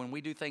reality, when we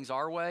do things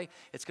our way,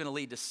 it's going to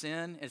lead to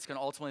sin, and it's going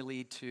to ultimately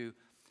lead to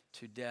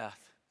death.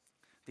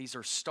 These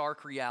are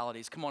stark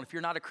realities. Come on, if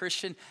you're not a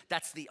Christian,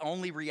 that's the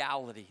only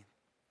reality,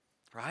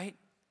 right?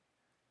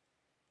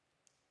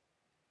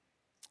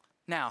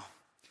 Now,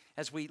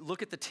 as we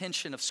look at the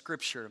tension of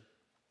Scripture,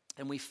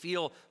 and we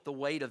feel the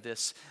weight of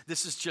this.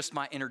 This is just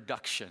my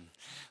introduction.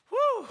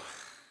 Woo!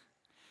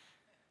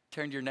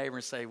 Turn to your neighbor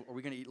and say, are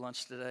we going to eat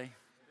lunch today?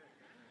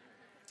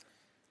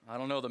 I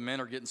don't know, the men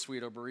are getting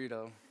sweet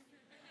burrito.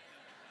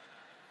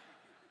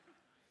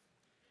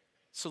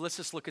 So let's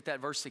just look at that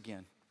verse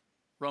again.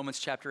 Romans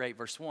chapter 8,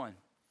 verse 1.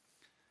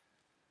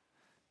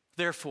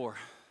 Therefore,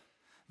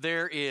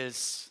 there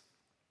is,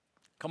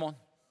 come on,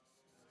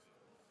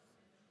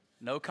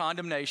 no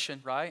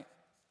condemnation, right?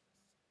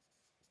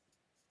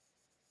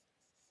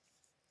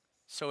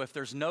 So if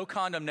there's no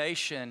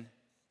condemnation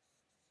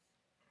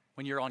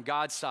when you're on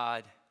God's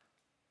side,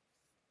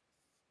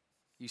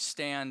 you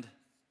stand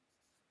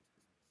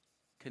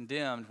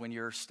condemned when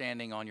you're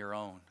standing on your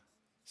own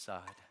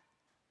side.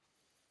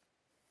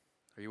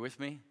 Are you with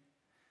me?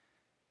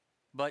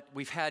 But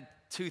we've had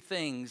two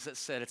things that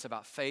said it's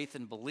about faith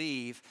and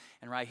believe,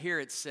 and right here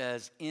it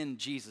says in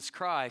Jesus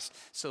Christ.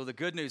 So the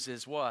good news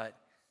is what?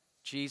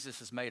 Jesus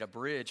has made a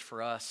bridge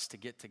for us to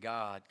get to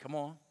God. Come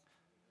on.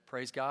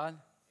 Praise God.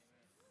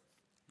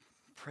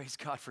 Praise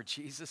God for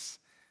Jesus,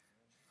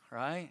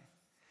 right?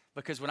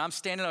 Because when I'm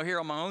standing out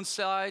here on my own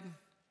side,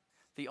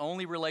 the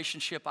only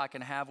relationship I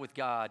can have with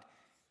God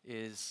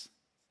is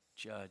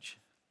judge,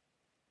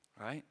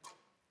 right?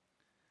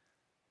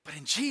 But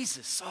in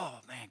Jesus, oh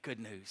man, good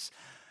news.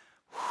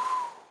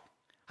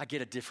 I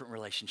get a different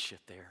relationship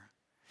there.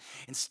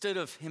 Instead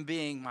of him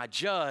being my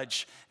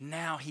judge,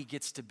 now he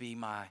gets to be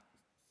my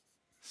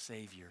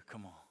Savior.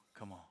 Come on,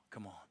 come on,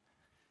 come on.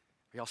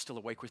 Are y'all still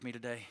awake with me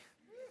today?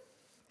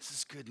 This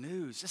is good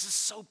news. This is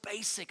so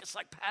basic. It's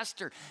like,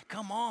 Pastor,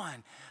 come on.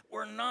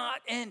 We're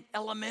not in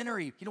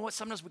elementary. You know what?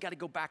 Sometimes we got to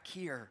go back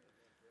here,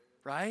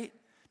 right?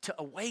 To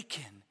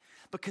awaken.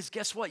 Because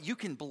guess what? You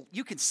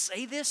can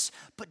say this,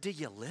 but do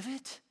you live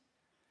it?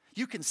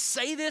 You can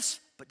say this,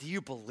 but do you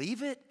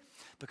believe it?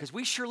 Because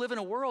we sure live in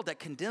a world that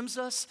condemns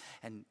us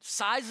and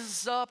sizes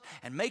us up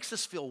and makes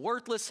us feel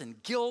worthless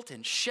and guilt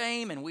and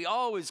shame. And we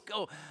always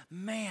go,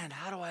 man,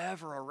 how do I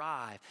ever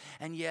arrive?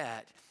 And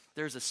yet,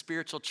 there's a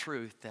spiritual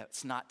truth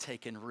that's not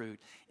taken root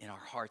in our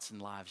hearts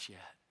and lives yet.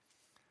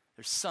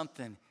 There's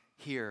something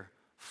here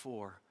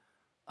for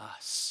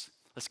us.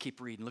 Let's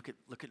keep reading. Look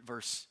at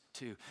verse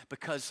 2.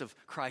 Because of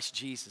Christ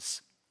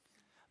Jesus,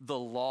 the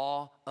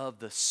law of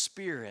the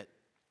Spirit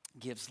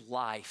gives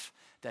life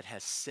that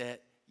has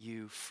set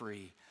you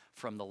free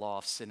from the law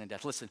of sin and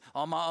death. Listen,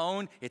 on my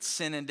own, it's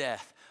sin and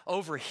death.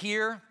 Over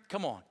here,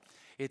 come on,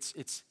 it's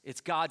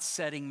God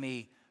setting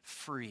me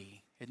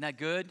free. Isn't that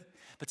good?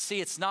 But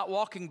see, it's not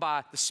walking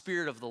by the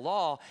spirit of the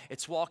law.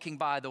 It's walking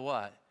by the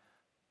what?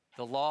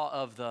 The law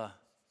of the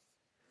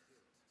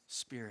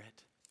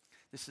Spirit.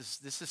 This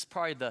is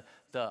probably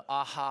the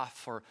aha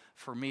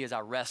for me as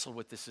I wrestled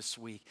with this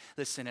week.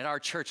 Listen, at our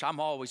church,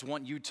 I'm always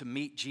wanting you to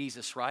meet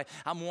Jesus, right?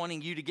 I'm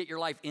wanting you to get your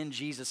life in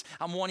Jesus.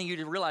 I'm wanting you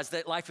to realize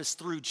that life is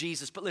through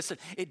Jesus. But listen,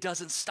 it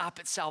doesn't stop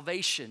at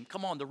salvation.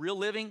 Come on, the real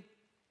living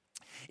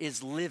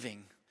is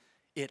living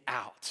it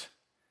out.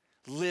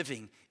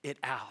 Living it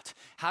out.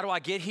 How do I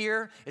get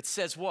here? It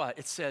says what?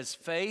 It says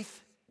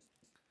faith,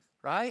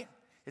 right?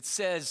 It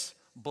says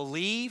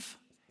believe.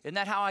 Isn't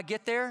that how I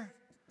get there?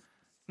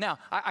 Now,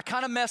 I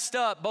kind of messed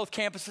up both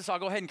campuses. I'll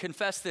go ahead and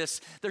confess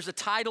this. There's a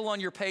title on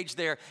your page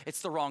there.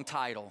 It's the wrong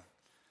title.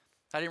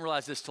 I didn't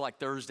realize this till like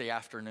Thursday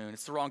afternoon.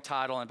 It's the wrong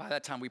title, and by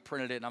that time we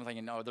printed it, and I'm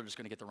thinking, no, they're just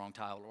going to get the wrong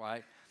title,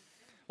 right?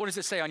 What does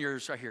it say on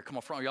yours right here? Come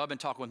on, front. Y'all been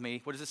talking with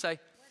me. What does it say? It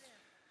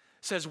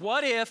says,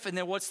 what if, and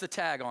then what's the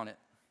tag on it?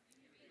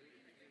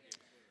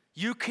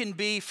 You can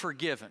be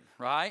forgiven,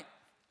 right?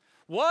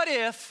 What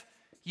if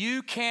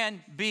you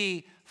can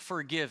be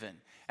forgiven?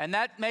 And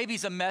that maybe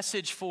is a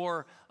message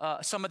for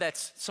someone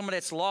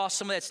that's lost,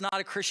 someone that's not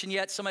a Christian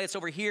yet, somebody that's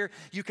over here,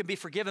 you can be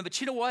forgiven.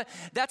 But you know what?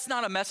 That's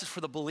not a message for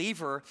the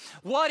believer.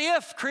 What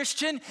if,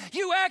 Christian,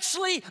 you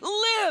actually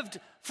lived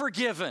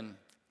forgiven?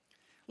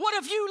 What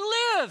if you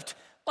lived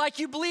like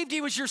you believed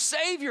he was your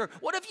Savior?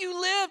 What if you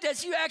lived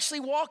as you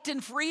actually walked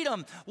in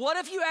freedom? What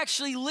if you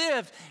actually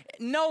lived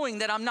knowing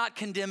that I'm not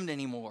condemned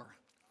anymore?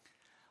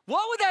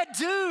 What would that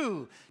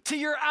do to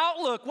your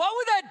outlook? What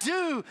would that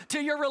do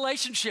to your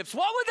relationships?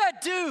 What would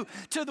that do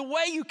to the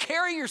way you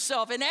carry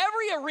yourself in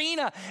every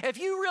arena if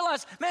you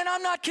realize, man,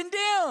 I'm not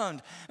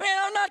condemned. Man,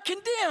 I'm not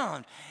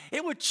condemned.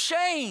 It would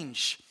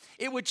change.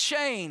 It would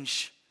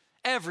change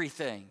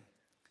everything.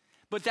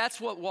 But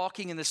that's what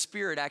walking in the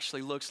Spirit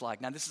actually looks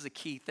like. Now, this is a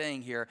key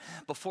thing here.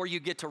 Before you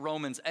get to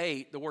Romans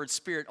 8, the word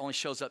Spirit only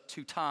shows up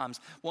 2 times.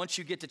 Once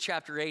you get to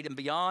chapter 8 and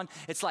beyond,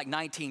 it's like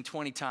 19,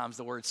 20 times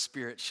the word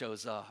Spirit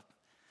shows up.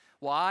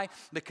 Why?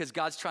 Because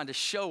God's trying to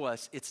show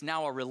us it's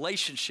now a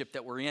relationship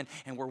that we're in,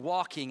 and we're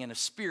walking in a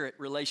spirit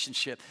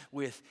relationship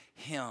with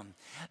him.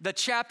 The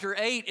chapter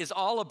 8 is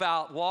all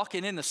about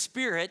walking in the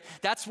Spirit.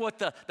 That's what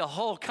the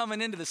whole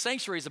coming into the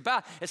sanctuary is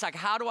about. It's like,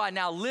 how do I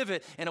now live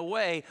it in a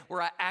way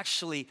where I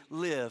actually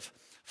live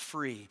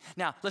free?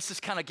 Now, let's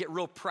just kind of get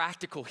real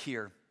practical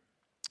here.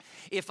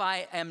 If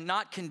I am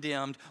not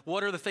condemned,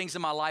 what are the things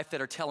in my life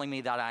that are telling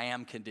me that I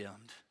am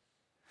condemned?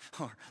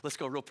 Or let's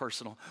go real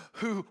personal.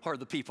 Who are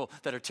the people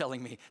that are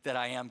telling me that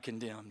I am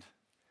condemned?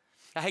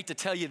 I hate to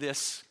tell you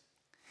this.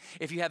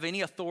 If you have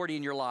any authority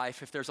in your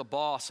life, if there's a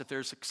boss, if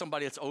there's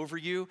somebody that's over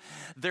you,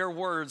 their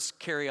words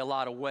carry a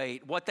lot of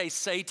weight. What they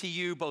say to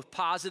you, both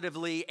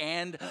positively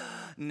and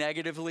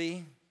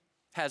negatively,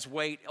 has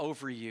weight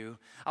over you.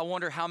 I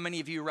wonder how many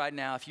of you right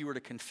now, if you were to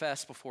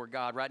confess before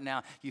God, right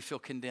now you feel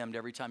condemned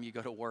every time you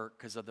go to work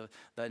because of the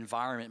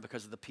environment,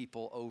 because of the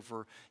people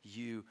over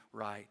you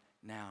right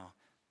now.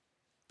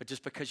 But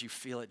just because you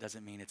feel it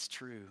doesn't mean it's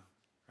true,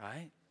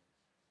 right?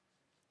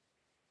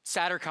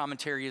 Sadder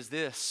commentary is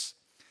this.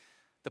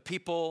 The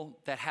people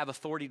that have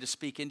authority to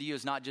speak into you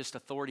is not just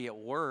authority at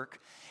work,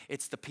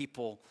 it's the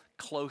people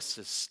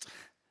closest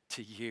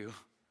to you.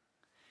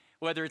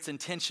 Whether it's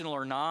intentional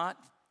or not,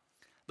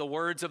 the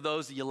words of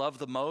those that you love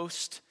the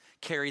most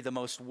carry the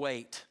most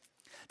weight.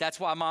 That's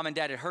why, mom and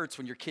dad, it hurts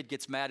when your kid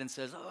gets mad and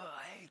says, "Oh,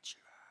 I hate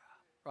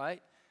you,"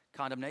 right?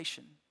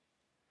 Condemnation.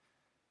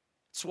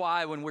 It's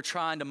why when we're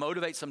trying to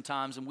motivate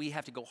sometimes and we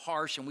have to go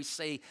harsh and we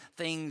say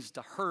things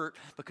to hurt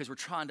because we're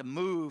trying to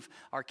move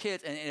our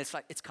kids, and it's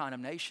like, it's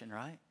condemnation,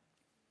 right?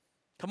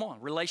 Come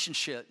on,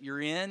 relationship you're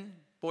in,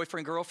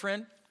 boyfriend,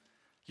 girlfriend,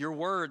 your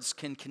words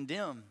can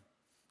condemn.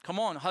 Come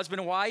on,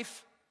 husband and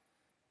wife,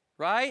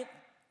 right?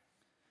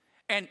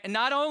 And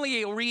not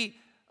only are we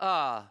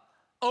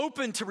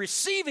open to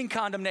receiving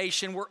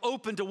condemnation, we're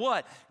open to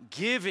what?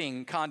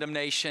 Giving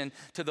condemnation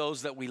to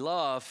those that we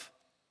love.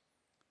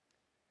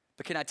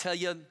 But can I tell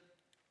you,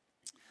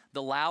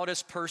 the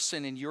loudest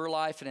person in your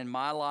life and in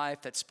my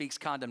life that speaks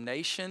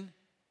condemnation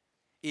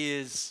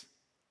is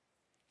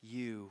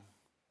you.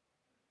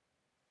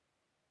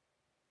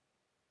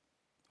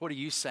 What are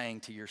you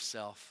saying to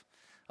yourself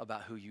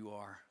about who you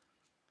are?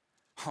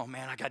 Oh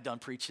man, I got done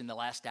preaching the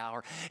last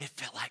hour. It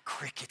felt like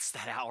crickets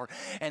that hour.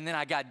 And then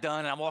I got done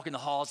and I'm walking the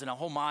halls and I'm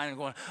whole mind and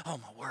going, oh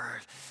my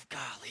word,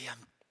 golly,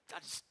 I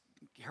just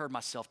heard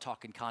myself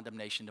talking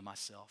condemnation to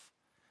myself.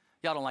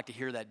 Y'all don't like to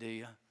hear that, do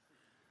you?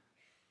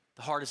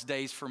 The hardest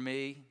days for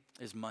me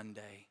is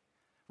Monday,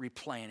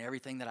 replaying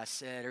everything that I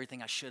said,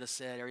 everything I should have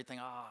said, everything,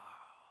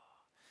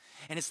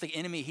 And it's the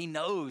enemy. He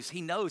knows.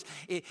 He knows.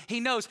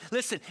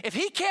 Listen, if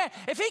he can't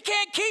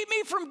keep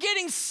me from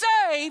getting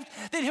saved,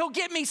 then he'll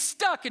get me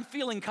stuck in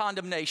feeling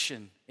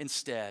condemnation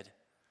instead.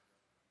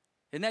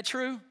 Isn't that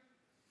true?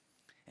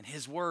 And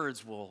his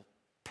words will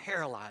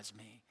paralyze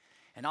me.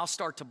 And I'll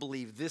start to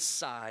believe this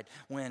side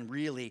when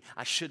really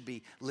I should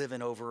be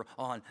living over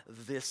on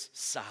this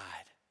side.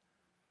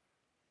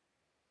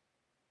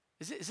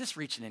 Is this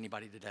reaching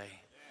anybody today?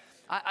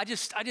 I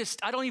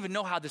don't even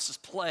know how this is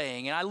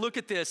playing. And I look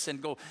at this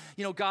and go,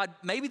 God,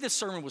 maybe this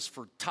sermon was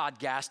for Todd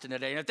Gaston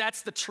today. And if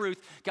that's the truth,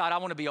 God, I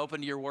want to be open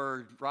to your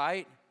word,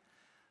 right?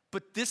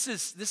 But this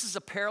is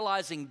a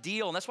paralyzing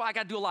deal. And that's why I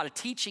got to do a lot of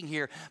teaching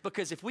here.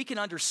 Because if we can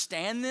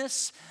understand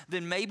this,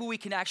 then maybe we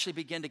can actually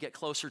begin to get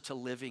closer to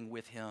living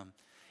with him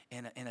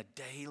in a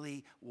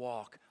daily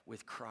walk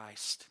with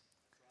Christ.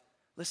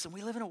 Listen,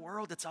 we live in a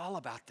world that's all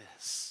about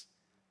this.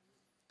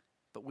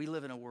 But we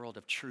live in a world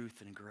of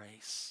truth and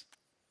grace.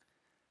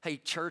 Hey,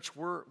 church,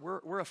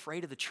 we're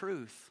afraid of the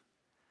truth.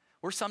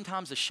 We're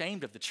sometimes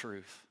ashamed of the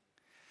truth.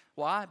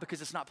 Why?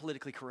 Because it's not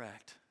politically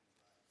correct.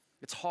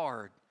 It's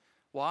hard.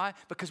 Why?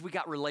 Because we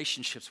got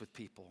relationships with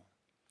people.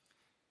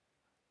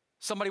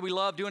 Somebody we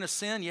love doing a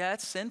sin, yeah,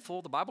 it's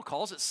sinful. The Bible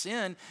calls it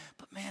sin.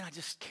 But man, I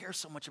just care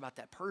so much about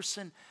that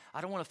person.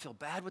 I don't want to feel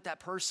bad with that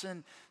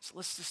person. So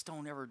let's just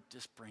don't ever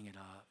just bring it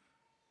up,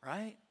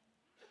 right?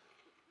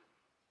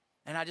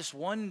 And I just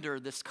wonder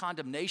this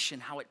condemnation,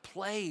 how it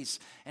plays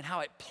and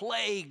how it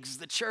plagues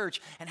the church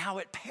and how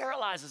it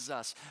paralyzes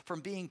us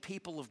from being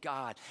people of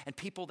God and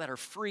people that are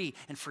free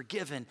and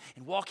forgiven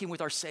and walking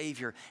with our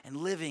Savior and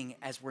living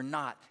as we're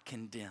not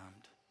condemned.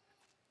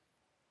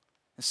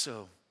 And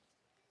so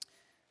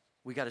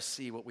we got to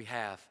see what we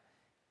have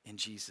in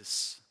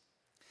Jesus.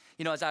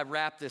 As I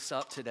wrap this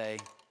up today,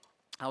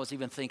 I was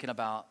even thinking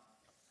about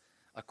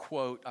a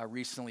quote I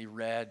recently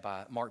read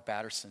by Mark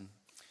Batterson.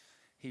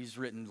 He's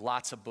written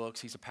lots of books.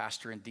 He's a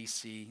pastor in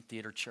D.C.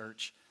 Theater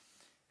Church.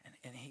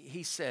 And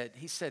he said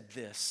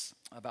this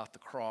about the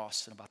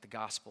cross and about the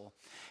gospel.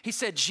 He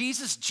said,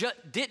 Jesus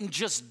didn't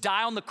just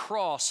die on the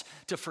cross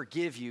to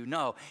forgive you.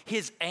 No,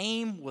 his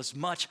aim was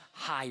much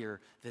higher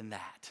than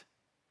that.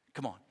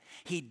 Come on.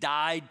 He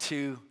died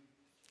to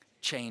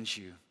change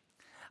you.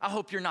 I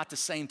hope you're not the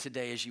same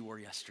today as you were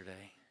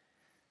yesterday,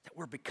 that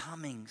we're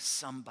becoming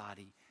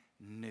somebody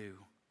new.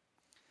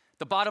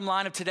 The bottom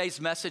line of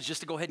today's message,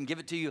 just to go ahead and give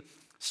it to you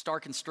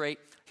stark and straight,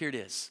 here it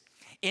is.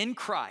 In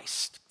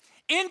Christ,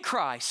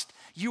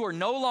 you are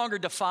no longer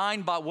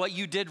defined by what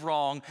you did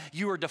wrong.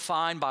 You are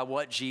defined by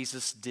what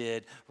Jesus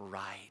did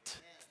right.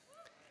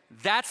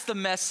 That's the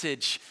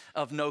message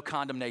of no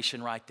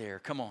condemnation right there.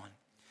 Come on.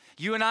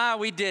 You and I,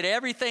 we did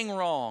everything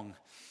wrong,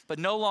 but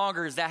no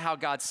longer is that how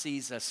God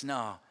sees us.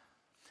 No.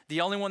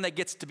 The only one that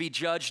gets to be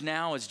judged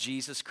now is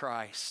Jesus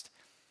Christ,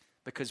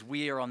 because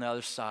we are on the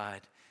other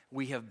side.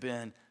 We have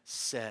been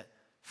set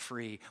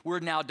free. We're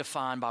now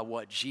defined by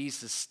what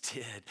Jesus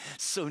did.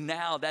 So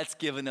now that's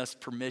given us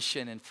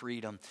permission and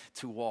freedom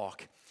to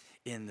walk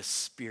in the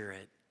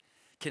Spirit.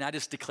 Can I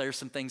just declare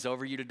some things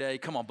over you today?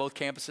 Come on, both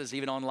campuses,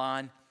 even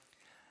online.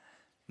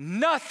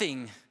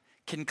 Nothing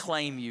can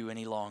claim you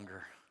any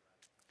longer.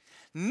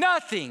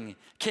 Nothing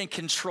can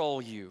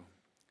control you.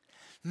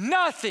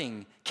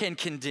 Nothing can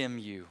condemn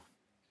you.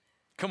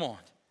 Come on.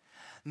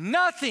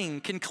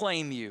 Nothing can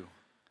claim you.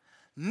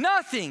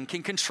 Nothing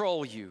can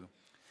control you.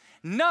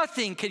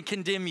 Nothing can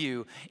condemn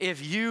you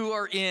if you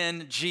are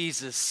in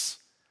Jesus.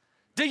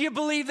 Do you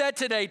believe that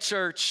today,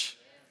 church?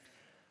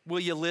 Will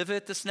you live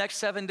it this next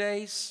 7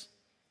 days?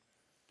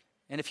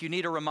 And if you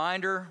need a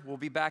reminder, we'll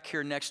be back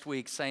here next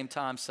week, same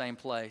time, same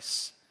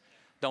place.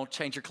 Don't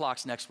change your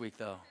clocks next week,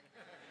 though.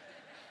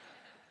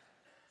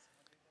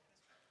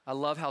 I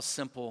love how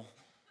simple,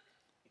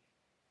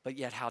 but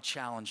yet how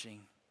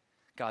challenging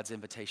God's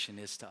invitation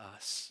is to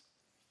us.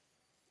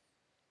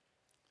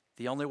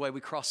 The only way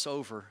we cross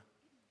over,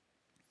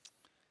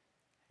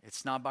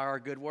 it's not by our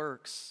good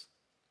works.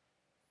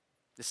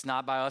 It's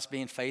not by us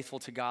being faithful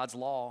to God's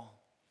law.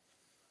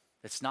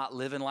 It's not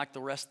living like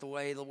the rest of the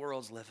way the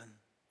world's living.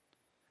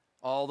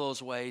 All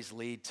those ways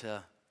lead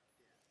to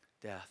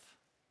death.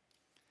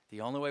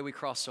 The only way we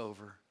cross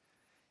over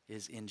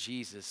is in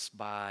Jesus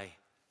by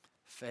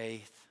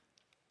faith,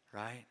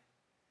 right?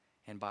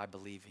 And by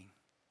believing.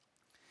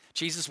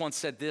 Jesus once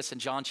said this in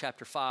John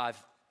chapter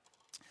 5.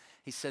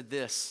 He said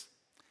this,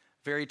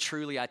 "Very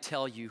truly I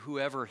tell you,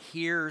 whoever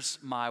hears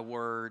my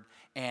word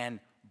and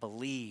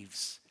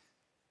believes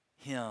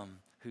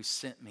him who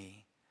sent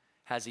me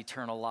has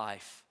eternal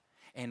life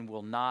and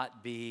will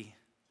not be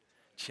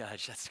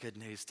judged." That's good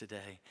news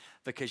today,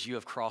 because you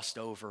have crossed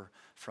over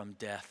from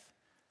death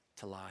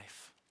to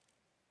life.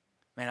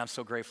 Man, I'm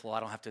so grateful I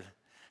don't have to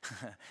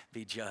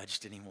be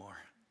judged anymore.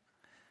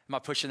 Am I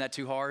pushing that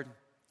too hard?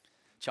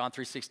 John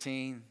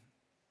 3:16,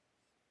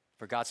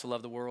 "For God so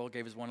loved the world,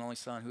 gave his one and only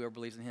son, whoever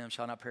believes in him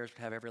shall not perish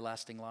but have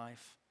everlasting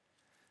life."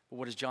 But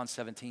what does John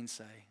 17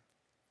 say?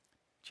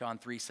 John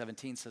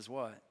 3:17 says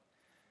what?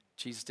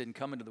 Jesus didn't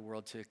come into the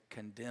world to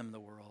condemn the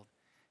world.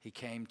 He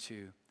came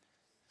to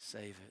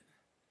save it.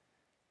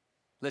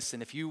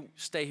 Listen, if you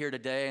stay here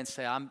today and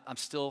say, I'm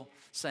still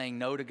saying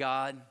no to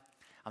God,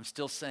 I'm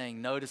still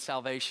saying no to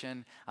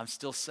salvation, I'm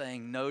still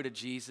saying no to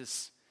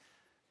Jesus,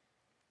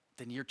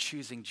 then you're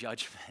choosing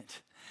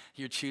judgment,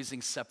 you're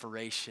choosing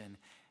separation,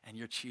 and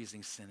you're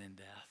choosing sin and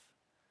death.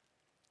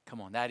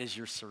 Come on, that is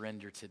your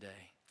surrender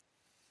today.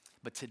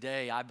 But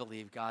today, I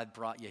believe God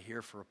brought you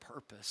here for a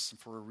purpose and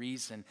for a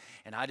reason.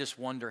 And I just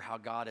wonder how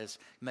God is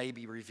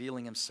maybe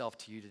revealing himself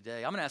to you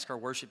today. I'm going to ask our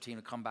worship team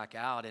to come back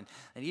out. And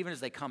even as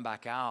they come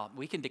back out,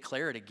 we can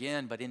declare it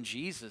again. But in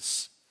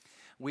Jesus,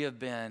 we have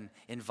been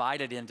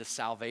invited into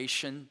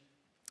salvation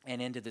and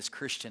into this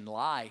Christian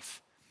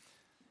life.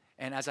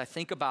 And as I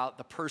think about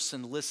the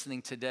person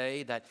listening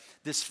today, that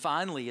this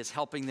finally is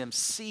helping them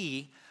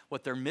see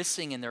what they're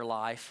missing in their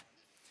life.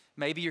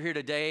 Maybe you're here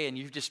today and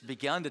you've just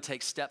begun to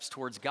take steps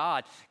towards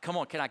God. Come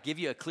on, can I give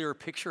you a clearer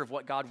picture of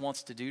what God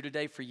wants to do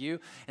today for you?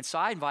 And so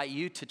I invite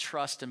you to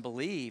trust and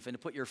believe and to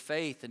put your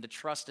faith and to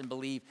trust and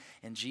believe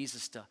in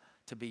Jesus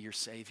to be your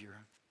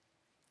Savior.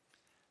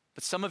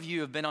 But some of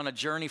you have been on a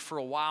journey for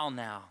a while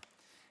now,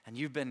 and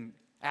you've been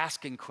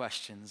asking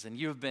questions and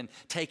you've been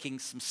taking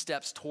some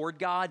steps toward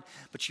God,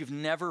 but you've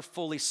never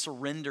fully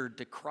surrendered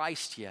to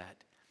Christ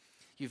yet.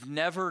 You've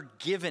never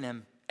given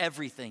him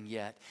everything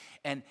yet.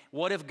 And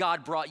what if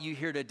God brought you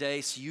here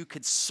today so you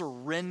could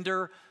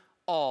surrender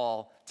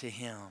all to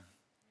him?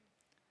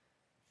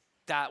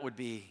 That would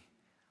be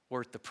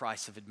worth the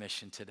price of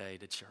admission today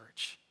to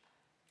church.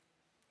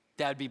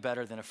 That'd be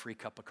better than a free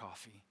cup of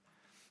coffee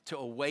to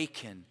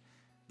awaken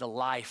the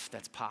life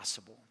that's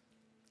possible.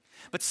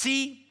 But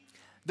see,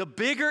 the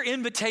bigger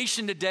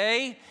invitation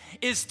today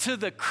is to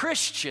the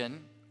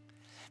Christian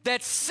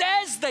that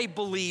says they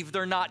believe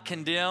they're not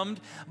condemned,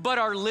 but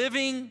are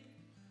living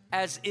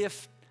as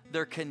if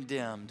they're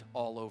condemned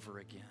all over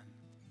again.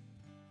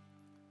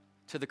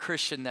 To the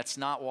Christian that's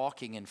not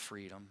walking in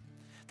freedom,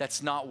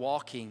 that's not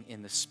walking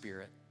in the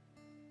Spirit.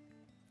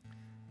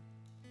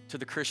 To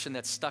the Christian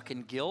that's stuck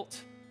in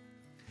guilt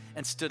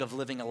instead of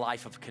living a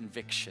life of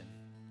conviction.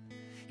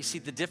 You see,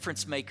 the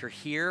difference maker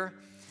here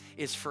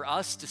is for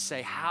us to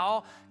say,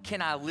 how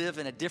can I live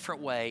in a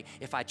different way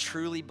if I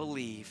truly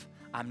believe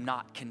I'm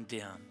not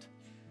condemned,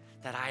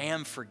 that I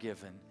am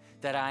forgiven,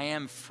 that I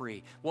am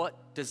free? What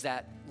does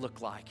that look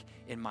like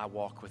in my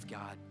walk with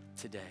God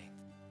today?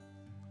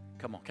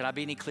 Come on, can I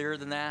be any clearer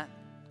than that?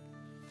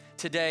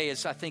 Today,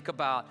 as I think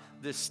about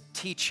this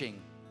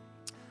teaching,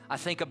 I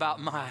think about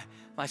my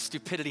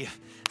stupidity of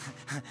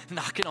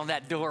knocking on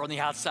that door on the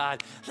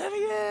outside. Let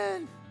me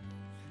in.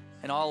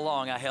 And all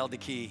along, I held the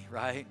key,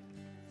 right?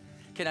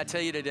 Can I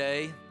tell you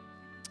today,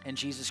 in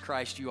Jesus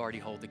Christ, you already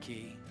hold the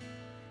key.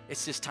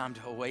 It's just time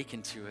to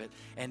awaken to it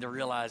and to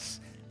realize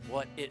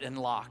what it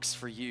unlocks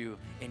for you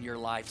in your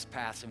life's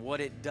path and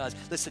what it does.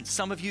 Listen,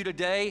 some of you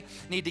today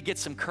need to get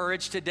some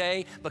courage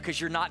today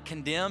because you're not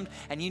condemned,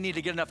 and you need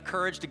to get enough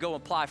courage to go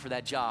apply for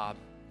that job.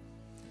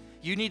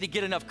 You need to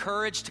get enough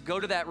courage to go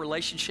to that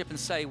relationship and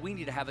say, we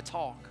need to have a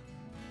talk.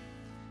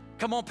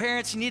 Come on,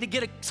 parents, you need to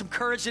get some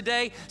courage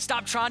today.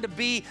 Stop trying to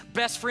be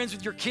best friends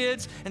with your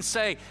kids and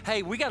say,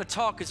 hey, we got to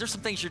talk because there's some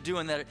things you're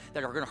doing that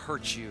are going to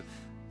hurt you.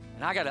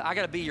 And I got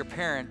to be your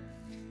parent.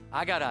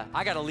 I got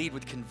to lead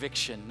with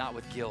conviction, not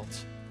with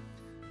guilt.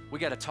 We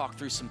got to talk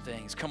through some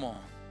things. Come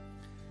on.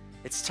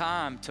 It's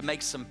time to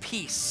make some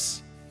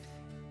peace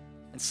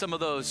in some of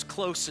those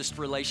closest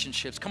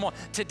relationships. Come on.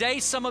 Today,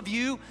 some of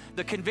you,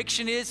 the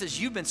conviction is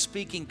you've been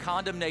speaking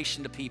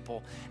condemnation to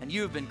people and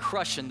you have been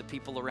crushing the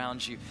people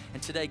around you.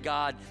 And today,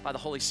 God, by the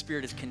Holy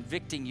Spirit, is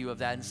convicting you of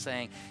that and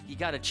saying, you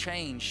got to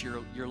change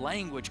your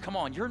language. Come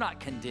on, you're not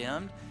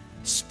condemned.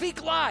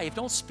 Speak life.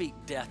 Don't speak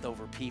death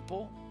over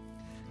people.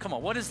 Come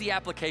on, what is the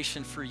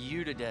application for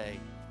you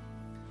today?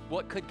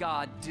 What could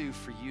God do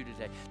for you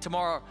today?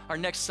 Tomorrow, our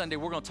next Sunday,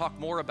 we're going to talk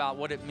more about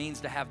what it means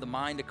to have the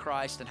mind of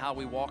Christ and how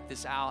we walk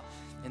this out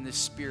in this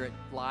spirit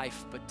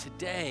life. But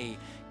today,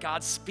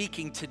 God's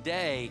speaking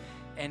today,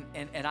 and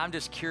I'm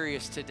just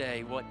curious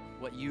today what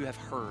you have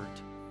heard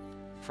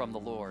from the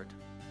Lord.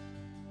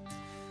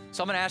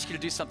 So I'm going to ask you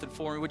to do something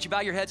for me. Would you bow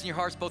your heads and your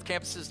hearts, both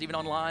campuses, even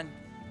online?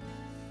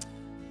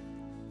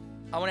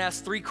 I want to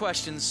ask 3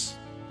 questions,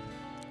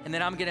 and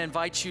then I'm going to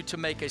invite you to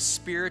make a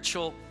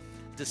spiritual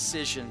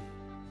decision.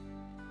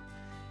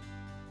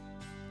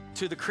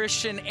 To the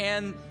Christian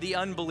and the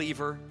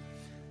unbeliever,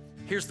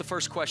 here's the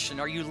first question.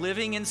 Are you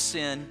living in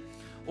sin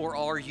or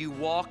are you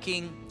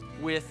walking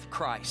with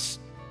Christ?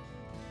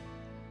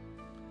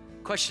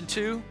 Question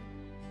 2,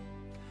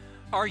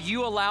 are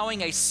you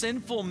allowing a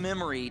sinful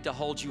memory to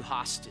hold you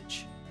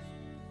hostage?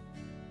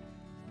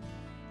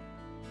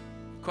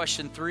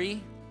 Question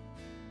 3,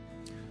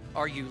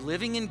 are you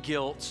living in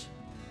guilt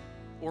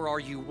or are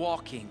you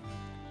walking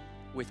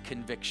with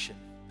conviction?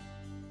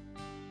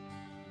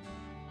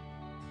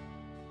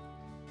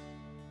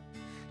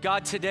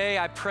 God, today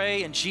I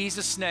pray in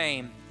Jesus'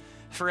 name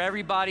for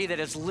everybody that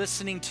is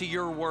listening to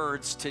your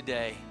words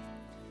today.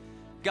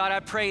 God, I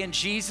pray in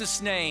Jesus'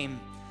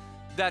 name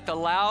that the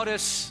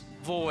loudest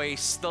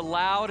voice, the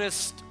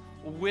loudest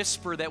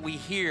whisper that we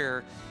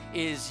hear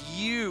is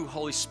you,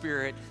 Holy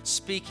Spirit,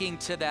 speaking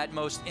to that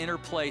most inner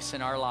place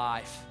in our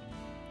life.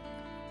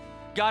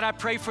 God, I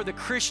pray for the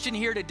Christian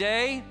here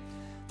today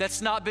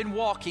that's not been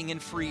walking in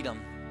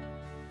freedom.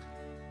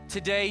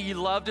 Today, you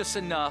loved us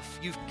enough,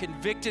 you've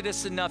convicted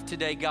us enough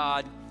today,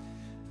 God,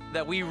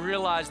 that we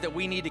realize that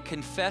we need to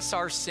confess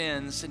our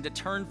sins and to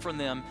turn from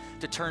them,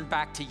 to turn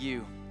back to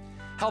you.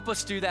 Help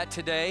us do that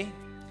today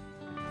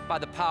by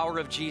the power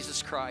of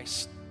Jesus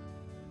Christ.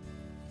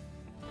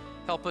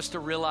 Help us to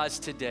realize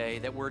today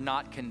that we're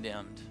not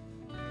condemned.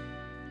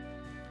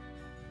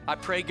 I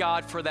pray,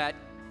 God, for that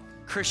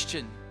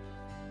Christian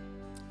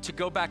to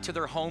go back to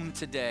their home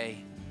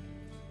today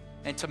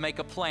and to make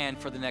a plan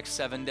for the next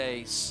 7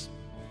 days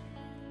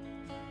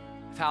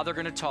of how they're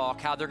going to talk,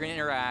 how they're going to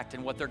interact,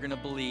 and what they're going to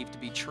believe to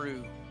be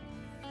true.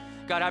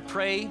 God, I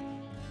pray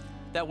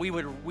that we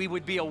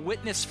would be a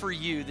witness for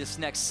you this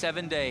next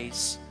 7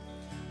 days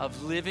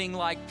of living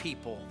like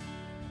people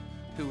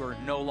who are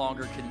no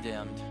longer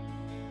condemned.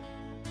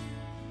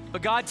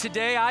 But God,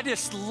 today I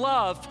just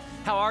love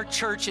how our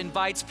church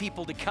invites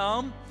people to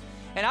come.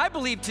 And I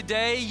believe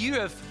today you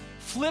have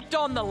flipped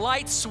on the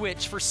light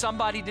switch for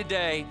somebody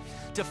today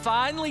to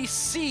finally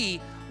see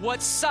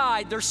what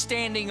side they're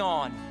standing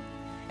on.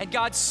 And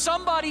God,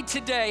 somebody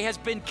today has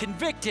been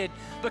convicted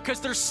because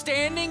they're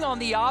standing on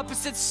the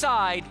opposite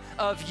side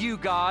of you,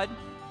 God.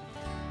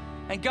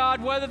 And God,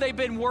 whether they've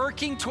been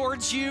working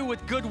towards you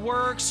with good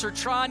works or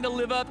trying to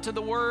live up to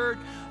the word,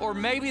 or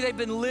maybe they've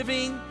been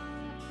living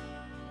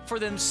for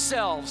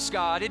themselves,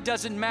 God, it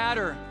doesn't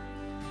matter.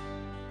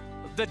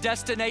 The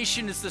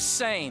destination is the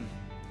same: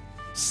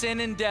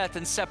 sin and death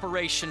and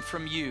separation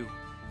from you.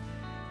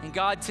 And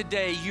God,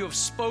 today you have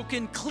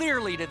spoken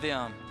clearly to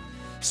them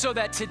so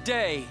that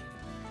today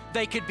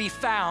they could be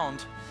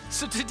found.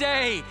 So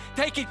today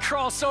they could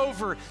cross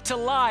over to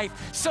life,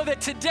 so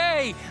that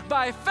today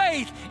by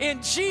faith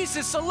in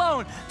Jesus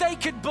alone they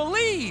could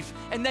believe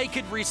and they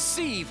could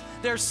receive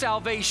their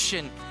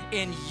salvation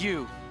in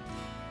you.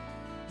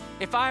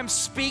 If I'm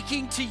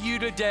speaking to you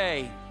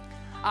today,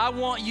 I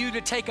want you to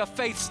take a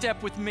faith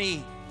step with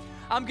me.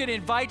 I'm going to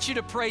invite you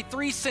to pray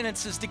 3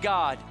 sentences to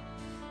God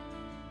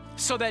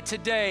so that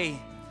today,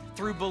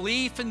 through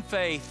belief and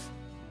faith,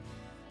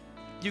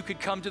 you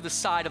could come to the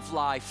side of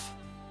life.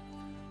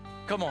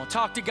 Come on,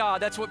 talk to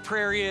God. That's what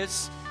prayer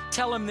is.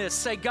 Tell him this.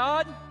 Say,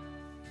 God,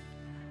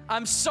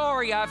 I'm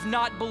sorry I've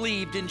not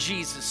believed in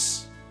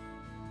Jesus.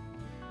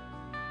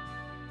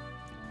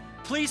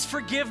 Please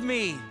forgive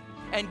me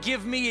and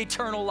give me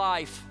eternal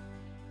life.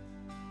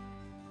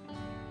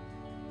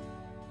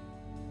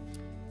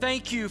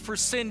 Thank you for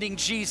sending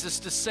Jesus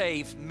to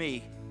save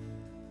me.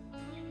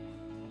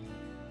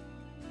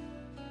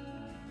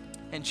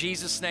 In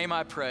Jesus' name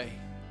I pray.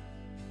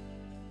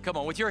 Come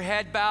on, with your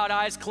head bowed,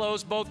 eyes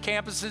closed, both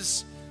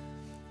campuses.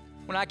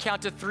 When I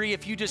count to 3,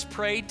 if you just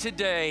prayed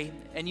today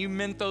and you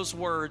meant those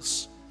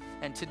words,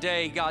 and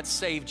today God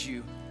saved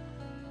you,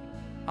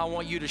 I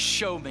want you to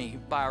show me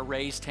by a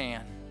raised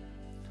hand.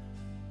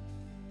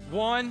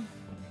 1,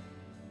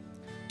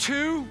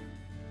 2,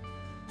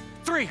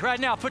 3 right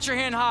now. Put your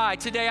hand high.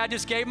 Today I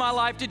just gave my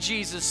life to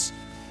Jesus.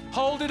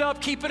 Hold it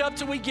up, keep it up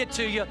till we get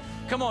to you.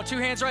 Come on, 2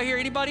 hands right here.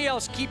 Anybody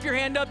else? Keep your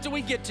hand up till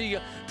we get to you.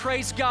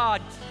 Praise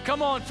God.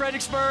 Come on,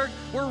 Fredericksburg.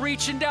 We're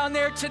reaching down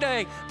there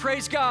today.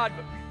 Praise God.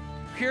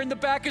 Here in the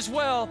back as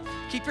well.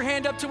 Keep your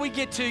hand up till we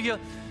get to you.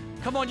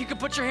 Come on, you can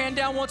put your hand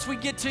down once we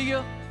get to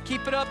you.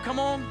 Keep it up, come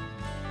on.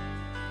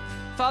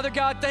 Father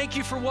God, thank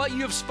you for what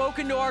you have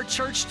spoken to our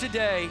church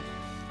today.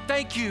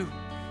 Thank you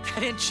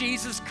that in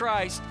Jesus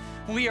Christ,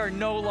 we are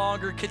no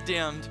longer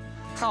condemned.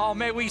 Oh,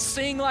 may we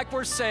sing like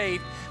we're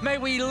saved. May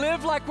we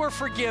live like we're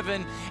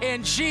forgiven.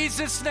 In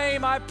Jesus'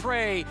 name I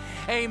pray,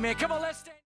 amen. Come on, let's stand.